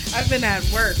 I've been at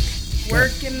work.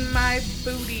 Working my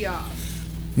booty off.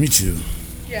 Me too.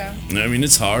 Yeah. I mean,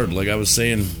 it's hard. Like I was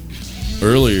saying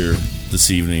earlier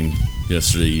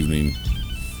yesterday evening,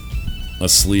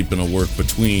 asleep and a work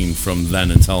between from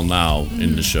then until now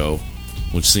in the show,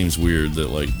 which seems weird that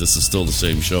like this is still the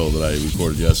same show that I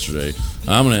recorded yesterday.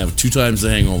 I'm gonna have 2 times the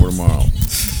hangover tomorrow.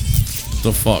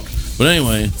 The fuck. But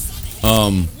anyway,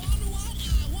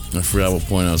 I forgot what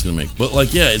point I was gonna make. But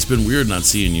like, yeah, it's been weird not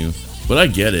seeing you. But I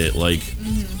get it. Like,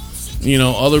 you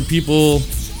know, other people,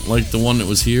 like the one that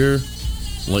was here,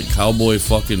 like cowboy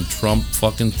fucking Trump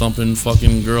fucking thumping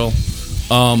fucking girl.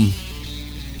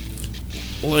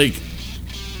 Like,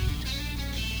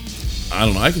 I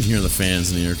don't know. I can hear the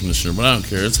fans in the air conditioner, but I don't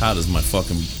care. It's hot as my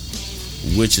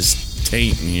fucking witch's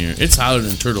taint in here. It's hotter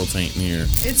than turtle taint in here.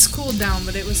 It's cooled down,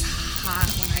 but it was hot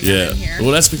when I got in here.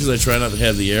 Well, that's because I try not to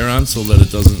have the air on so that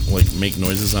it doesn't like make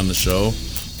noises on the show,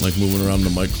 like moving around the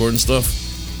mic cord and stuff.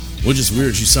 Which is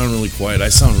weird. You sound really quiet. I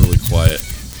sound really quiet.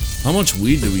 How much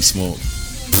weed do we smoke?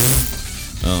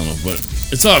 I don't know, but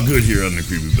it's all good here on the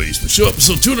Creepy Basement Show.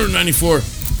 Episode 294,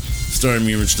 starring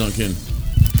me, Rich Duncan,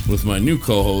 with my new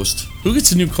co-host. Who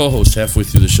gets a new co-host halfway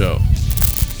through the show?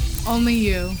 Only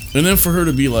you. And then for her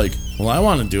to be like, well, I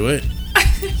want to do it.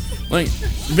 Like,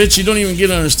 bitch, you don't even get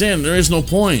to understand. There is no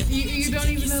point. You don't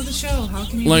even know the show. How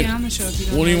can you Like, be on the show if you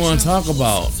don't know what do you want to talk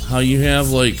about? How you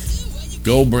have, like,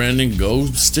 Go Brandon Go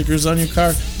stickers on your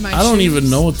car? I don't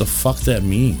even know what the fuck that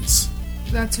means.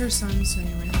 That's her son's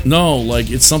name, right? No,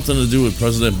 like, it's something to do with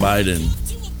President Biden.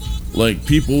 Like,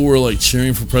 people were, like,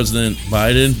 cheering for President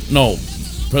Biden. No,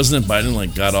 President Biden,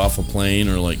 like, got off a plane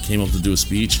or, like, came up to do a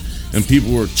speech, and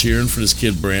people were cheering for this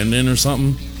kid Brandon or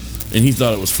something, and he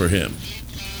thought it was for him.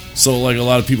 So, like, a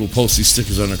lot of people post these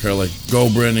stickers on their car, like, Go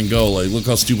Brandon Go. Like, look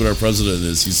how stupid our president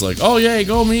is. He's like, oh, yeah,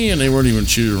 go me, and they weren't even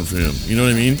cheering for him. You know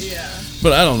what I mean? Yeah.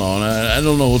 But I don't know, and I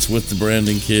don't know what's with the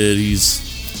Brandon kid. He's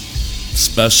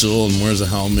special and wears a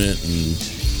helmet and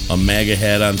a MAGA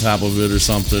hat on top of it or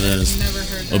something, and is Never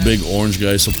heard that. a big orange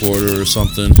guy supporter or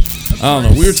something. I don't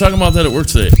know. We were talking about that at work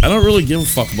today. I don't really give a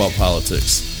fuck about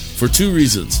politics for 2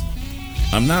 reasons.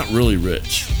 I'm not really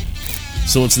rich.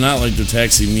 So it's not like they're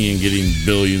taxing me and getting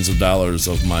billions of dollars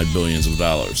of my billions of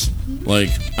dollars. Like,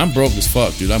 I'm broke as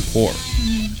fuck, dude. I'm poor.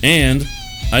 And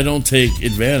I don't take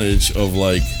advantage of,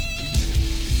 like,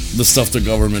 the stuff the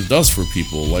government does for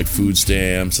people, like food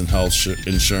stamps and health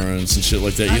insurance and shit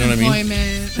like that. You know what I mean?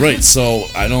 Unemployment. Right. So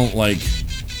I don't, like,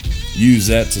 use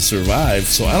that to survive.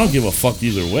 So I don't give a fuck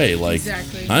either way. Like,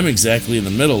 Exactly. I'm exactly in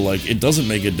the middle. Like, it doesn't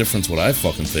make a difference what I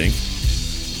fucking think.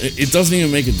 It doesn't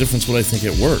even make a difference what I think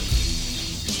at work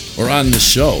or on this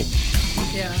show.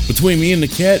 Yeah. Between me and the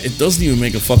cat, it doesn't even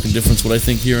make a fucking difference what I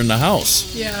think here in the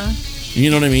house. Yeah. You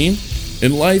know what I mean?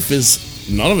 And life is,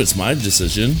 none of it's my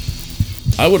decision.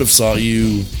 I would have saw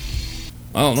you,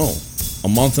 I don't know, a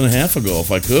month and a half ago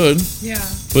if I could. Yeah.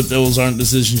 But those aren't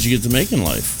decisions you get to make in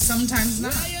life. Sometimes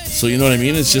not. So you know what I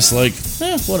mean? It's just like,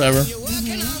 whatever.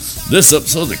 This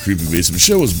episode of the Creepy Basement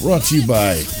Show is brought to you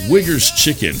by Wigger's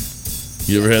Chicken.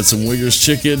 You ever had some Wigger's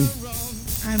Chicken?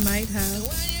 I might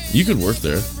have. You could work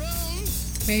there.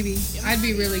 Maybe. I'd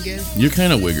be really good. You're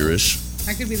kind of Wiggerish,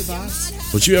 I could be the boss.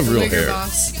 but you have The real Wigger hair.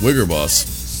 boss. Wigger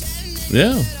boss.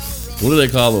 Yeah. What do they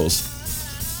call those?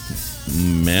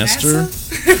 Master?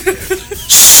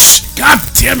 Shh! God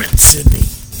damn it, Sydney.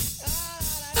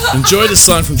 Enjoy the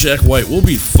song from Jack White. We'll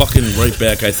be fucking right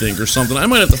back, I think, or something. I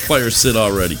might have to fire Sid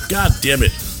already. God damn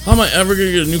it. How am I ever going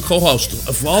to get a new co-host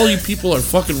if all you people are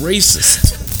fucking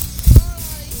racist?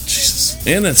 Jesus.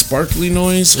 And that sparkly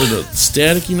noise, or the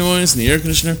staticky noise, and the air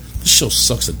conditioner. This show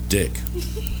sucks a dick.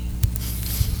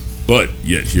 But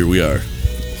yet, here we are.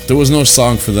 There was no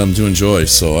song for them to enjoy,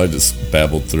 so I just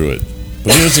babbled through it.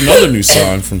 But here's another new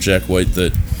song from Jack White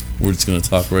that we're just going to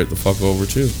talk right the fuck over,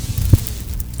 too.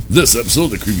 This episode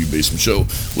of the Creepy Basement Show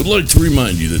would like to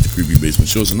remind you that the Creepy Basement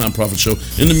Show is a non-profit show,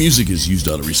 and the music is used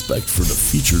out of respect for the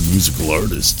featured musical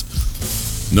artist.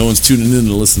 No one's tuning in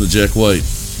to listen to Jack White.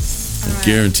 I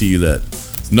guarantee you that.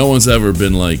 No one's ever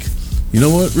been like, you know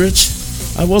what, Rich?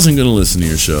 I wasn't going to listen to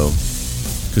your show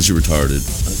because you're retarded.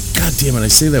 God damn it, I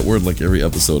say that word like every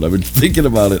episode. I've been thinking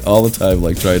about it all the time,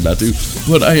 like trying not to.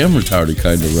 But I am retarded,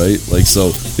 kind of, right? Like,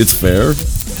 so it's fair.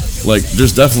 Like,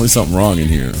 there's definitely something wrong in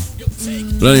here.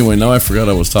 But anyway, now I forgot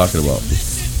what I was talking about.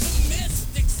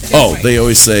 Oh, they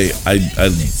always say I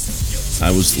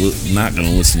was not going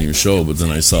to listen to your show, but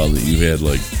then I saw that you had,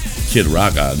 like, Kid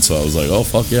Rock on, so I was like, oh,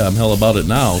 fuck yeah, I'm hell about it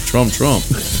now. Trump.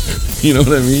 You know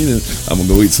what I mean? And I'm going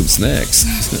to go eat some snacks.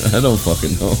 I don't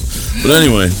fucking know. But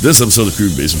anyway, this episode of the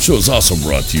Creepy Basement Show is also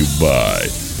brought to you by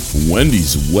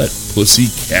Wendy's Wet Pussy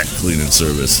Cat Cleaning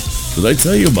Service. Did I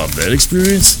tell you about that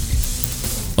experience?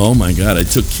 Oh my god, I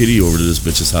took Kitty over to this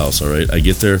bitch's house, alright? I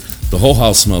get there, the whole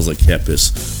house smells like cat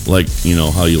piss. Like, you know,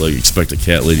 how you like expect a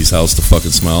cat lady's house to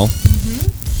fucking smell?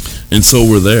 Mm-hmm. And so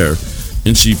we're there,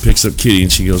 and she picks up Kitty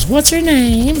and she goes, what's her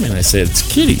name? And I said, it's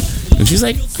Kitty. And she's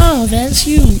like, oh, that's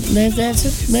you. That's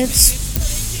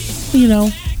you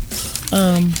know,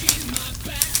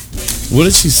 what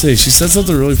did she say? She said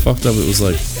something really fucked up. It was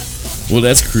like, well,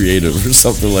 that's creative or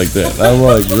something like that. I'm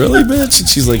like, really, bitch? And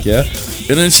she's like, yeah.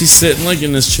 And then she's sitting like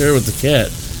in this chair with the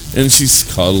cat, and she's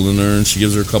cuddling her, and she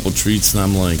gives her a couple treats, and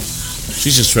I'm like,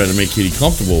 she's just trying to make Kitty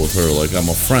comfortable with her, like I'm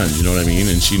a friend, you know what I mean?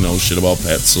 And she knows shit about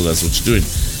pets, so that's what she's doing.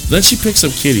 Then she picks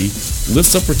up Kitty,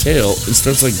 lifts up her tail, and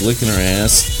starts like licking her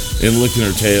ass, and licking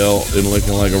her tail, and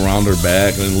licking like around her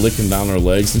back, and then licking down her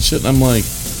legs and shit. And I'm like,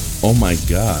 oh my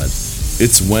god,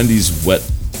 it's Wendy's Wet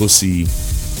Pussy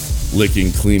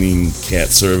Licking Cleaning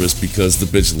Cat Service because the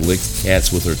bitch licked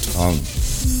cats with her tongue.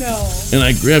 No. And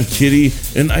I grabbed Kitty,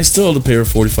 and I still had to pay her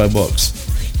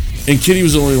 $45. And Kitty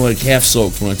was only like half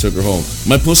soaked when I took her home.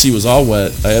 My pussy was all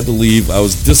wet. I had to leave. I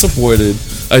was disappointed.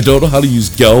 I don't know how to use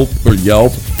Yelp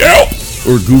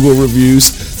or Google reviews,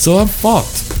 so I'm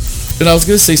fucked. And I was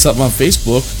gonna say something on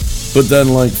Facebook, but then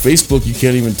like Facebook, you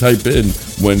can't even type in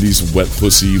Wendy's Wet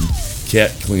Pussy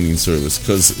Cat Cleaning Service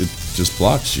because it just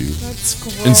blocks you. That's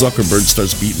gross. And Zuckerberg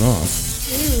starts beating off.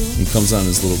 Ew. And comes on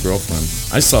his little girlfriend.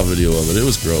 I saw a video of it. It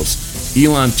was gross.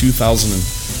 Elon 2000 and...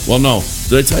 Well, no.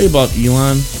 Did I tell you about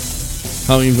Elon?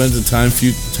 How he invented time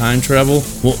travel?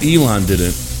 Well, Elon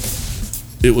didn't.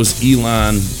 It was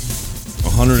Elon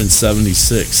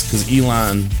 176. Because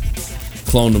Elon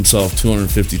cloned himself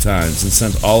 250 times and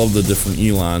sent all of the different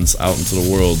Elons out into the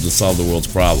world to solve the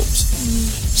world's problems.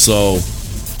 So...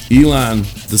 Elon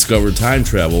discovered time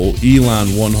travel.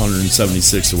 Elon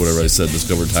 176 or whatever I said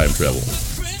discovered time travel.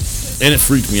 And it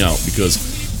freaked me out because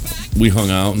we hung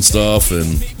out and stuff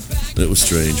and it was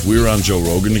strange. We were on Joe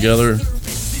Rogan together.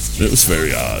 It was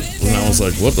very odd. And I was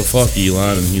like, what the fuck,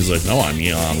 Elon? And he's like, no, I'm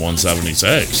Elon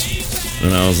 176.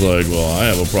 And I was like, well, I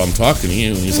have a problem talking to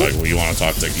you. And he's like, well, you want to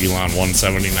talk to Elon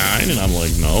 179? And I'm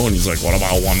like, no. And he's like, what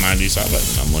about 197?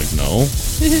 And I'm like, no.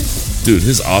 Dude,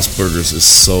 his Asperger's is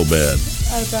so bad.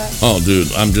 I bet. Oh, dude,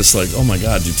 I'm just like, oh my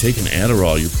God, you're taking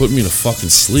Adderall. You're putting me to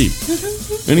fucking sleep.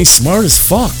 And he's smart as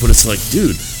fuck. But it's like,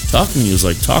 dude, talking to you is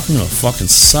like talking to a fucking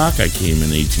sock I came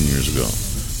in 18 years ago.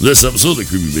 This episode of the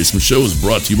Creepy Basement Show is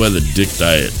brought to you by the Dick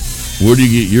Diet. Where do you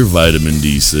get your vitamin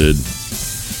D, Sid?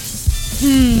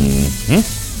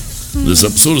 This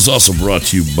episode is also brought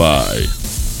to you by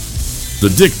the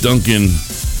Dick Duncan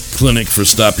Clinic for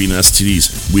Stopping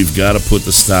STDs. We've got to put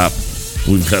the stop.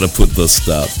 We've got to put the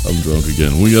stop. I'm drunk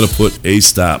again. We got to put a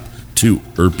stop to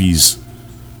herpes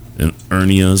and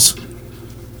hernias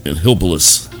and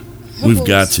hilpulus. We've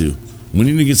got to. We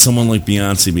need to get someone like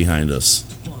Beyonce behind us.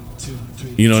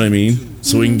 You know what I mean?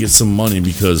 So we can get some money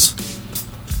because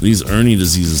these hernia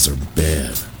diseases are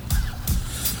bad.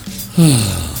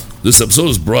 This episode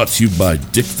is brought to you by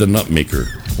Dick the Nutmaker.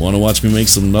 Want to watch me make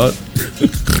some nut?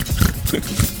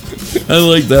 I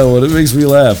like that one. It makes me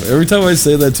laugh. Every time I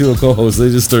say that to a co-host, they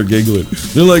just start giggling.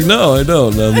 They're like, no, I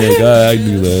don't. And I'm like, I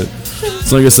do that.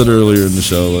 It's like I said earlier in the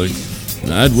show, like,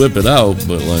 I'd whip it out,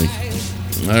 but like,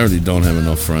 I already don't have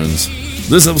enough friends.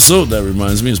 This episode, that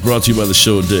reminds me, is brought to you by the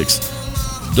Show of Dicks.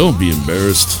 Don't be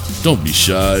embarrassed. Don't be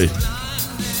shy.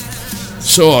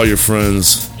 Show all your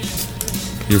friends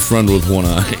your friend with one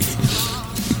eye.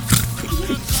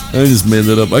 I just made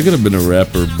that up. I could have been a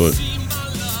rapper, but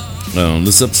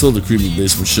this episode of the Creepy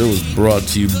Basement Show is brought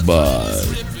to you by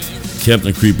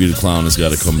Captain Creepy the Clown has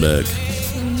got to come back.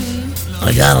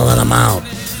 I gotta let him out.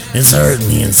 It's hurting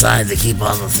me inside to keep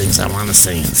all the things I want to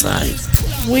say inside.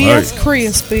 It's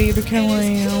Crispy the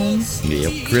Clown.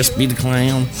 Yep, Crispy the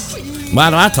Clown. Why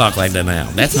do I talk like that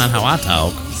now? That's not how I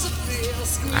talk.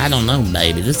 I don't know,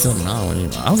 baby. Just don't know.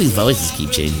 All these voices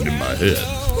keep changing in my head.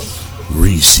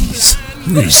 Reese's.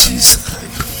 I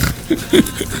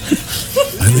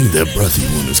think that breathy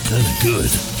one is kind of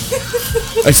good.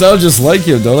 I sound just like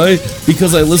him, don't I?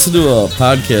 Because I listen to a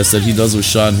podcast that he does with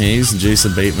Sean Hayes and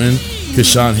Jason Bateman. Because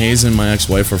Sean Hayes and my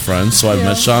ex-wife are friends, so I've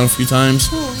met Sean a few times.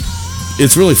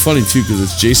 It's really funny too because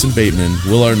it's Jason Bateman,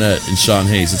 Will Arnett, and Sean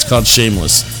Hayes. It's called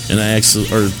Shameless, and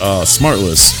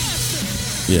Smartless.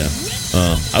 Yeah.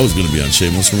 I was going to be on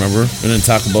Shameless, remember? And then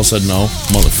Taco Bell said no.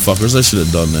 Motherfuckers, I should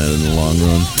have done that in the long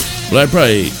run. But I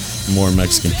probably ate more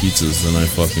Mexican pizzas than I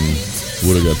fucking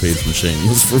would have got paid from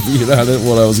Shameless for being on it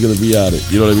when I was going to be on it.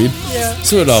 You know what I mean? Yeah.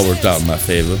 So it all worked out in my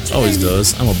favor. Always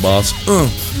does. I'm a boss.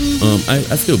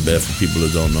 I feel bad for people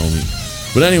that don't know me.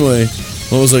 But anyway,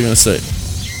 what was I going to say?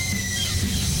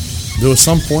 There was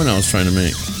some point I was trying to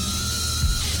make.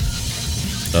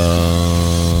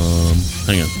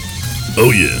 Hang on.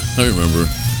 Oh yeah, I remember.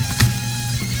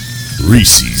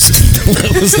 Reese's.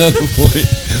 That was not the point.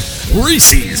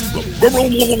 Reese's.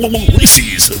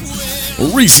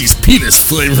 Reese's penis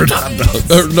flavored hot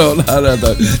dog. Or no, not hot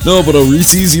dog. No, but a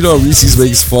Reese's. You know, Reese's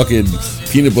makes fucking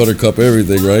peanut butter cup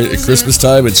everything, right? At Christmas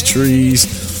time, it's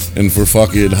trees, and for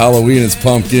fucking Halloween, it's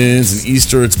pumpkins, and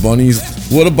Easter, it's bunnies.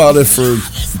 What about if for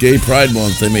Gay Pride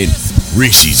Month they made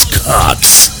Reese's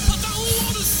cocks?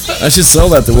 I should sell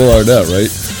that to Will Arnett,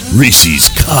 right? Reese's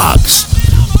cocks.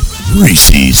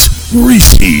 Reese's.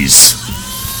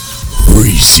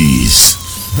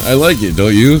 I like it,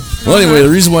 don't you? Well, anyway, the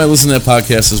reason why I listen to that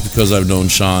podcast is because I've known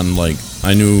Sean. Like,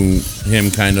 I knew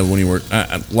him kind of when he worked.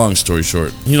 Long story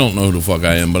short, he don't know who the fuck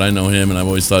I am, but I know him, and I've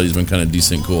always thought he's been kind of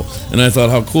decent, cool. And I thought,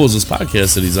 how cool is this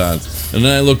podcast that he's on? And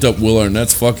then I looked up Will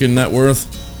Arnett's fucking net worth.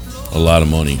 A lot of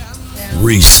money. Yeah.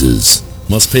 Reese's.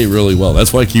 Must pay really well.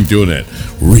 That's why I keep doing it.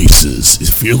 Reese's.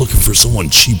 If you're looking for someone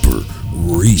cheaper,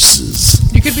 Reese's.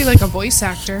 You could be like a voice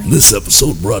actor. This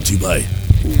episode brought to you by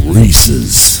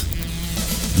Reese's.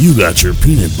 You got your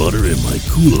peanut butter in my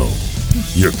culo.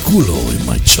 Your culo in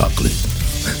my chocolate.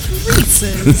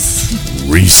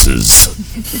 Reese's.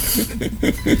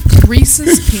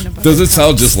 Reese's peanut butter. Does it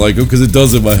sound just like him? Because it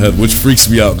does in my head, which freaks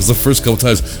me out. Because the first couple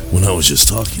times when I was just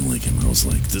talking like him, I was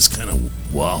like, this kind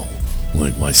of, wow.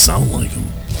 Like, why sound like him?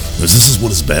 Because this is what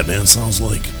his Batman sounds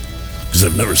like. Because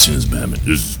I've never seen his Batman.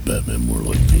 This is Batman more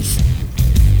like this.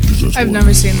 I've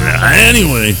never seen that.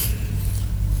 Anyway.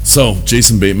 So,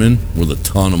 Jason Bateman with a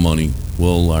ton of money.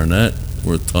 Will Arnett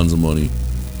worth tons of money.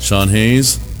 Sean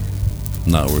Hayes,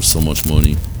 not worth so much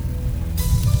money.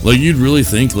 Like, you'd really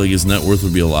think, like, his net worth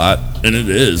would be a lot. And it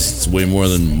is. It's way more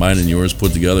than mine and yours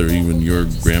put together. Even your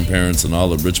grandparents and all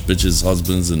the rich bitches'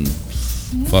 husbands and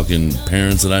fucking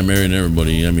parents that I married and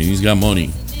everybody. I mean, he's got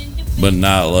money, but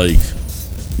not like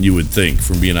you would think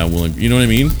from being on Willing. You know what I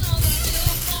mean?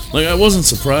 Like, I wasn't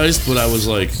surprised, but I was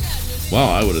like,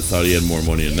 wow, I would have thought he had more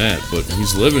money than that. But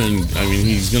he's living, I mean,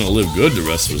 he's going to live good the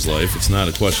rest of his life. It's not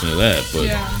a question of that. But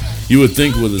you would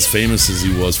think with as famous as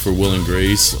he was for Will and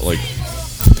Grace, like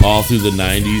all through the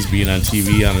 90s, being on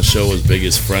TV on a show as big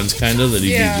as Friends, kind of, that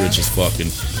he'd be rich as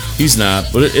fucking. He's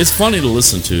not, but it's funny to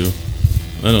listen to.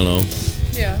 I don't know.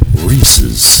 Yeah.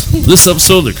 Reese's. This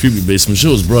episode of the Creepy Basement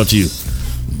Show is brought to you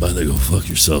by the Go Fuck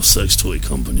Yourself Sex Toy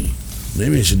Company.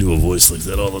 Maybe I should do a voice like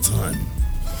that all the time.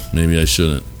 Maybe I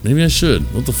shouldn't. Maybe I should.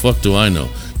 What the fuck do I know?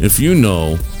 If you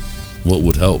know what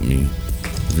would help me,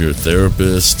 if you're a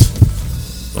therapist,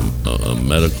 a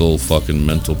medical fucking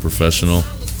mental professional,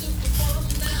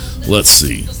 let's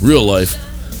see. Real life.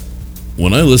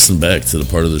 When I listened back to the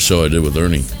part of the show I did with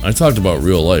Ernie, I talked about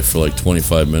real life for like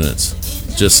 25 minutes.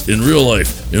 Just in real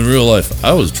life. In real life,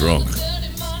 I was drunk.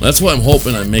 That's why I'm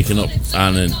hoping I'm making up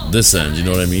on this end, you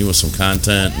know what I mean? With some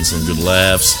content and some good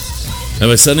laughs. Have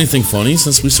I said anything funny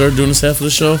since we started doing this half of the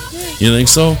show? You think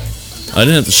so? I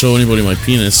didn't have to show anybody my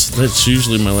penis. That's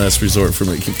usually my last resort for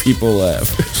making people laugh.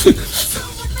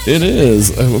 It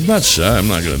is. I'm not shy. I'm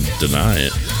not going to deny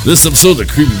it. This episode of the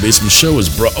Creepy Basement Show is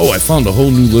brought... Oh, I found a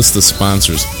whole new list of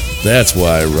sponsors. That's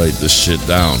why I write this shit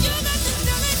down.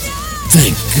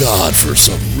 Thank God for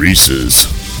some Reese's.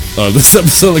 This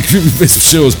episode of the Creepy Basement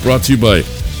Show is brought to you by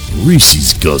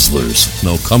Reese's Guzzlers.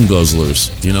 No, cum guzzlers.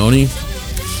 You know any?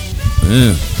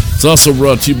 Yeah. It's also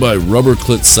brought to you by Rubber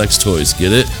Clit Sex Toys.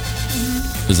 Get it?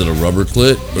 Is it a rubber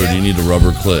clit, or do you need a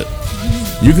rubber clit?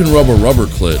 You can rub a rubber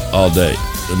clit all day,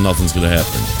 and nothing's going to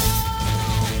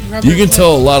happen. You can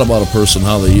tell a lot about a person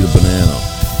how they eat a banana.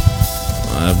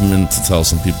 I've meant to tell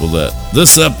some people that.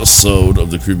 This episode of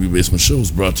the Creepy Basement Show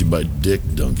is brought to you by Dick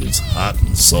Duncan's Hot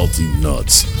and Salty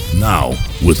Nuts. Now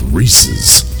with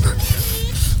Reese's.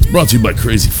 It's brought to you by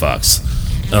Crazy Fox,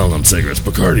 L&M Cigarettes,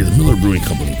 Bacardi, the Miller Brewing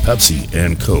Company, Pepsi,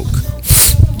 and Coke.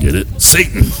 Get it?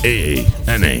 Satan,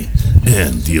 AANA,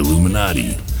 and the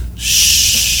Illuminati.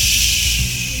 Shh.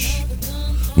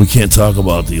 We can't talk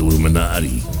about the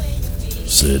Illuminati,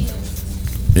 Sid.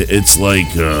 It's like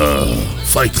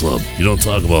Fight Club. You don't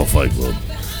talk about Fight Club.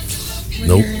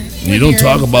 Nope. You don't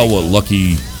talk about what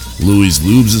Lucky Louie's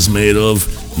Lubes is made of.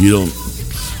 You don't.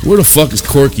 Where the fuck is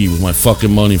Corky with my fucking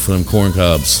money for them corn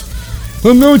cobs?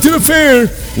 I'm going to the fair.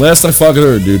 Last I fucking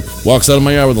heard, dude. Walks out of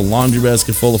my yard with a laundry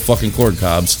basket full of fucking corn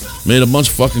cobs. Made a bunch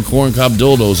of fucking corn cob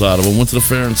dildos out of them. Went to the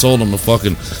fair and sold them to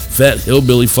fucking fat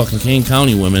hillbilly fucking Kane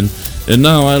County women. And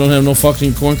now I don't have no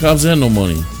fucking corn cobs and no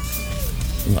money.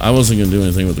 I wasn't going to do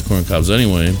anything with the corn cobs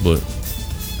anyway, but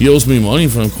he owes me money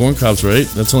for them corn cobs, right?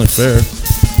 That's only fair.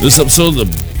 This episode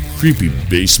of the Creepy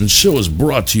Basement Show is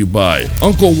brought to you by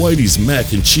Uncle Whitey's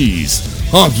Mac and Cheese.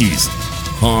 Honkies.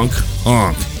 Honk,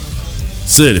 honk.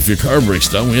 Sid, if your car breaks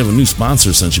down, we have a new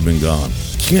sponsor since you've been gone.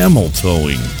 Camel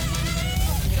Towing.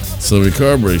 So if your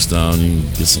car breaks down, you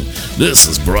can get some. This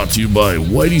is brought to you by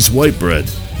Whitey's White Bread.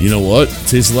 You know what? It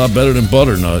tastes a lot better than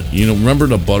butternut. You know, remember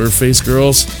the butterface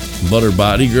girls? Butter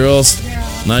body girls?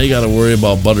 Yeah. Now you gotta worry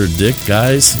about butter dick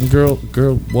guys. Girl,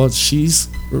 what? He's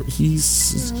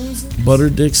butter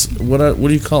dicks. What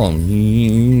do you call them?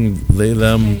 They,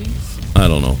 them. I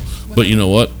don't know. But you know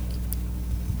what?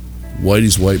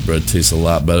 Whitey's White Bread tastes a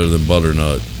lot better than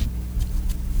butternut.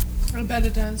 I bet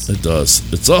it does. It does.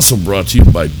 It's also brought to you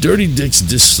by Dirty Dick's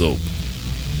Dish Soap.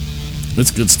 It's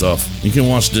good stuff. You can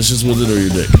wash dishes with it or your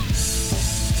dick.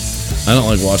 I don't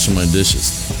like washing my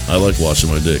dishes. I like washing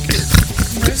my dick.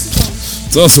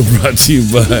 It's also brought to you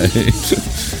by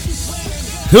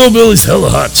Hillbilly's Hella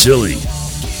Hot Chili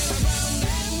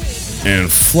and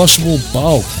Flushable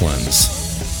Bowel Cleanse.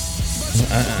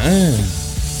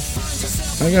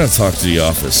 I gotta talk to the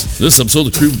office. This episode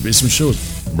of the Creepy Basement Show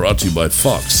is brought to you by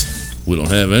Fox. We don't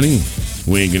have any.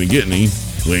 We ain't gonna get any.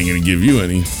 We ain't gonna give you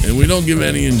any. And we don't give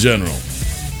any in general.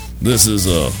 This is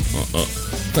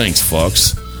thanks,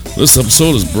 Fox. This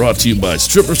episode is brought to you by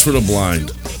Strippers for the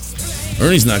Blind.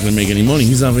 Ernie's not gonna make any money.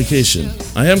 He's on vacation.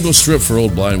 I have him go strip for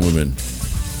old blind women.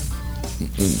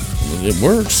 It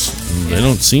works. They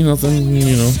don't see nothing,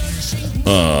 you know.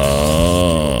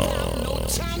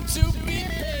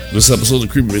 This episode of the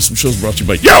Creepy Basement Show is brought to you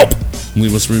by Yelp.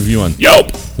 Leave us a review on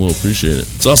Yelp. We'll appreciate it.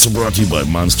 It's also brought to you by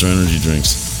Monster Energy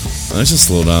Drinks. I should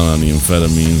slow down on the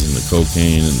amphetamines and the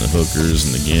cocaine and the hookers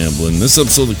and the gambling. This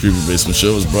episode of the Creepy Basement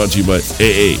Show is brought to you by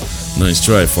AA. Nice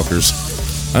try, fuckers.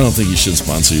 I don't think you should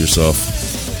sponsor yourself.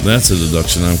 That's a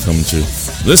deduction I'm coming to.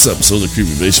 This episode of the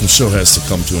Creepy Basement Show has to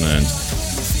come to an end.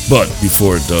 But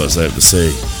before it does, I have to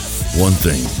say one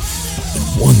thing. And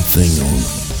one thing only.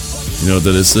 You know what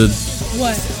that is, Sid?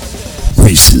 What?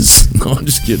 Reese's. No, I'm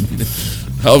just kidding.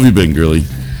 How have you been, girlie?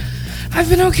 I've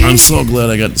been okay. I'm so glad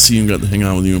I got to see you and got to hang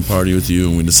out with you and party with you,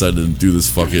 and we decided to do this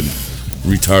fucking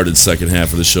retarded second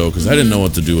half of the show because I didn't know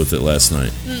what to do with it last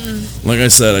night. Like I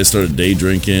said, I started day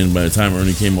drinking. By the time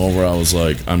Ernie came over, I was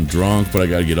like, I'm drunk, but I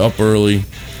got to get up early.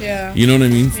 Yeah. You know what I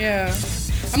mean? Yeah.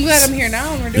 I'm glad I'm here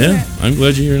now and we're doing it. I'm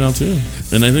glad you're here now too.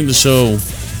 And I think the show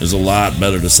is a lot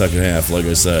better the second half, like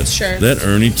I said. Sure. That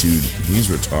Ernie dude, he's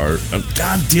retarded.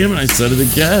 God damn it, I said it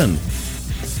again.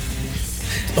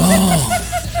 Oh,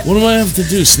 what do I have to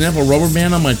do? Snap a rubber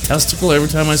band on my testicle every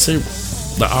time I say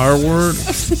the R word?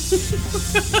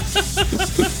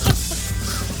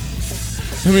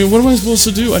 I mean, what am I supposed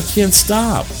to do? I can't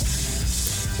stop.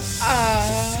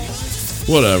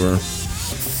 Whatever.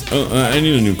 I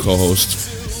need a new co-host.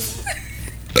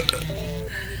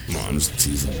 No, I'm just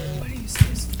teasing.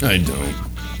 I don't.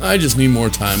 I just need more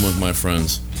time with my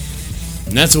friends.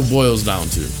 And that's what it boils down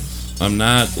to. I'm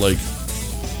not like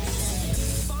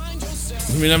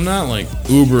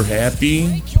uber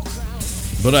happy,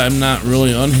 but I'm not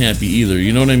really unhappy either.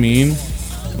 You know what I mean?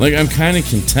 Like, I'm kind of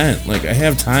content. Like, I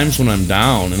have times when I'm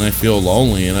down and I feel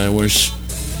lonely and I wish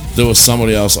there was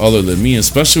somebody else other than me,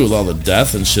 especially with all the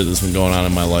death and shit that's been going on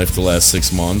in my life the last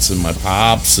 6 months and my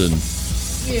pops and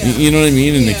you know what I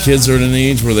mean? And the kids are at an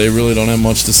age where they really don't have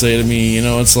much to say to me. You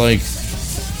know, it's like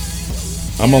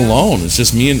I'm alone. It's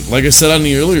just me and, like I said on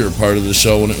the earlier part of the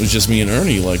show when it was just me and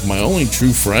Ernie, like my only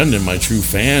true friend and my true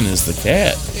fan is the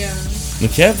cat. Yeah. The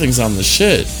cat thinks I'm the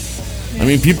shit. I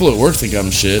mean, people at work think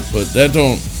I'm shit, but that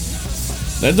don't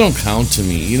count to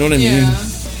me. You know what I mean?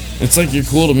 It's like you're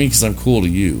cool to me because I'm cool to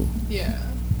you. Yeah.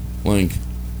 Like,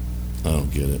 I don't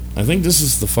get it. I think this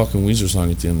is the fucking Weezer song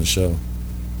at the end of the show.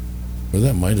 Or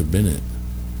that might have been it.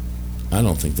 I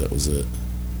don't think that was it.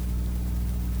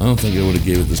 I don't think I would have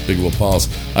gave it this big of a pause.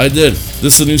 I did.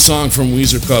 This is a new song from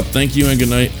Weezer called Thank You and Good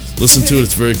Night. Listen to it.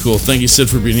 It's very cool. Thank you, Sid,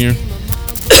 for being here.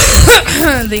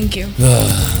 Thank you.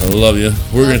 I love you.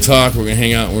 We're going to talk. We're going to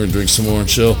hang out. We're going to drink some more and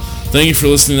chill. Thank you for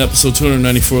listening to episode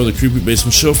 294 of the Creepy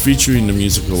Basement Show, featuring the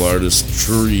musical artist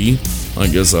Tree, I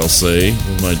guess I'll say,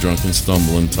 with my drunken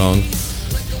stumbling tongue.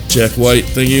 Jack White,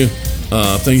 thank you.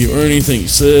 Thank you, Ernie. Thank you,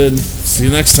 Sid. See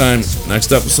you next time.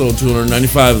 Next episode,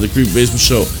 295 of the Creepy Basement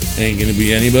Show. Ain't going to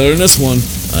be any better than this one.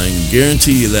 I can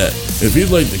guarantee you that. If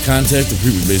you'd like to contact the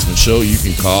Creepy Basement Show, you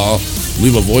can call,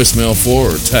 leave a voicemail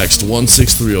for, or text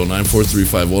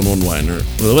 1-630-943-5119 or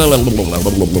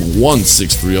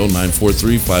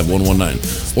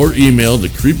 1-630-943-5119 or email the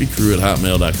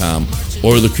creepycrew@hotmail.com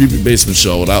or the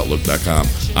creepybasementshow@outlook.com.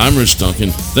 I'm Rich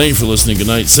Duncan. Thank you for listening. Good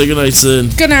night. Say good night,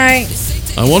 Sid. Good night.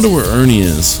 I wonder where Ernie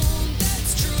is.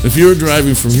 If you were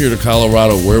driving from here to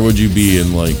Colorado, where would you be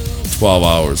in like 12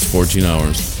 hours, 14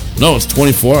 hours? No, it's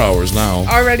 24 hours now.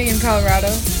 Already in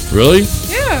Colorado. Really?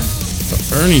 Yeah.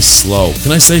 Ernie's slow.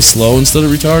 Can I say slow instead of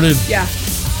retarded? Yeah.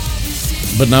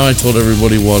 But now I told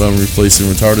everybody what I'm replacing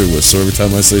retarded with, so every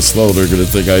time I say slow, they're going to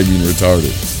think I mean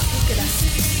retarded.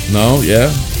 No?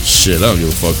 Yeah? Shit, I don't give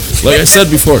a fuck. Like I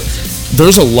said before,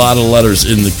 there's a lot of letters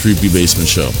in the Creepy Basement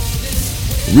Show.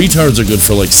 Retards are good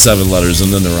for like 7 letters,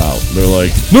 and then they're out. They're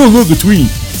like, no, look, the tweet.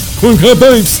 Corn cob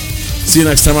babes. See you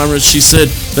next time. I'm Rich. She said,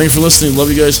 thank you for listening.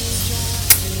 Love you guys.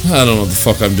 I don't know what the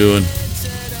fuck I'm doing.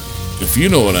 If you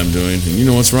know what I'm doing, and you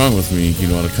know what's wrong with me, you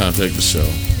know how to contact the show.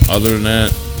 Other than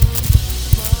that,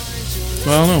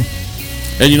 well, I don't know.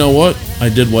 And you know what? I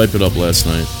did wipe it up last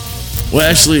night. Well,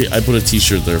 actually, I put a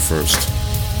t-shirt there first.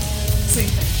 See.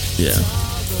 Yeah.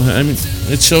 I mean,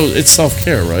 it shows, it's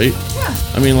self-care, right? Yeah.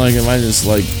 I mean, like, if I just,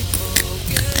 like...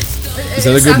 Is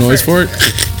that a good noise for it?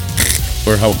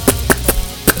 Or how...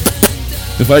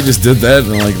 If I just did that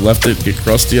and, like, left it get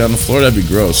crusty on the floor, that'd be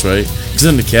gross, right? Because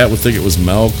then the cat would think it was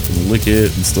milk and lick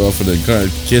it and stuff and then kind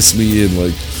of kiss me and,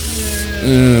 like...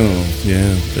 Oh,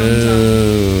 yeah.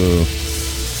 Oh.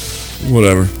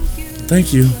 Whatever.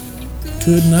 Thank you.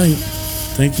 Good night.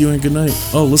 Thank you and good night.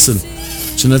 Oh, listen.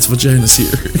 Jeanette's vagina's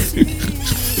here.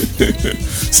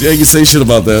 See, I can say shit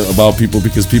about that about people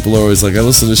because people are always like, I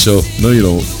listen to the show. No, you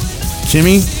don't.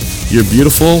 Kimmy, you're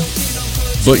beautiful,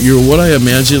 but you're what I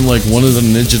imagine like one of the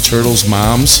Ninja Turtles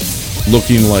moms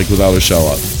looking like without a shell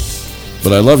up.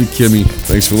 But I love you, Kimmy.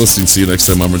 Thanks for listening. See you next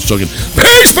time. I'm Rich Duncan.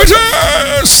 Peace,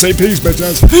 bitches! Say peace,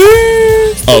 bitches.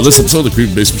 Oh, this episode of the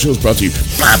Creepy Basement Show is brought to you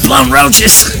by Blonde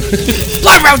Roaches.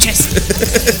 Blood roaches.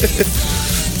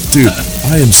 Dude,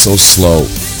 I am so slow.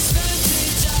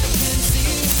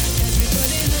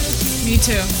 Me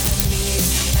too.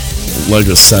 Like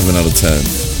a 7 out of 10.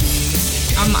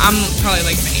 I'm probably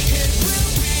like an 8.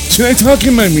 Should I talk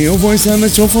in my meal voice on the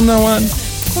show from now on?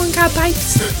 Corn cob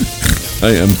bites.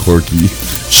 I am Corky.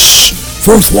 Shh!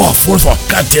 Fourth wall.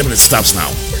 God damn it, it stops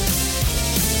now.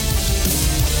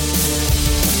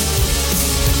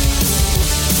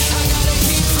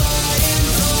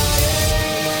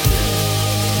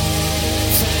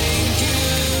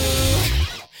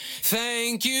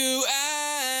 Thank you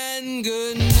and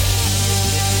good night.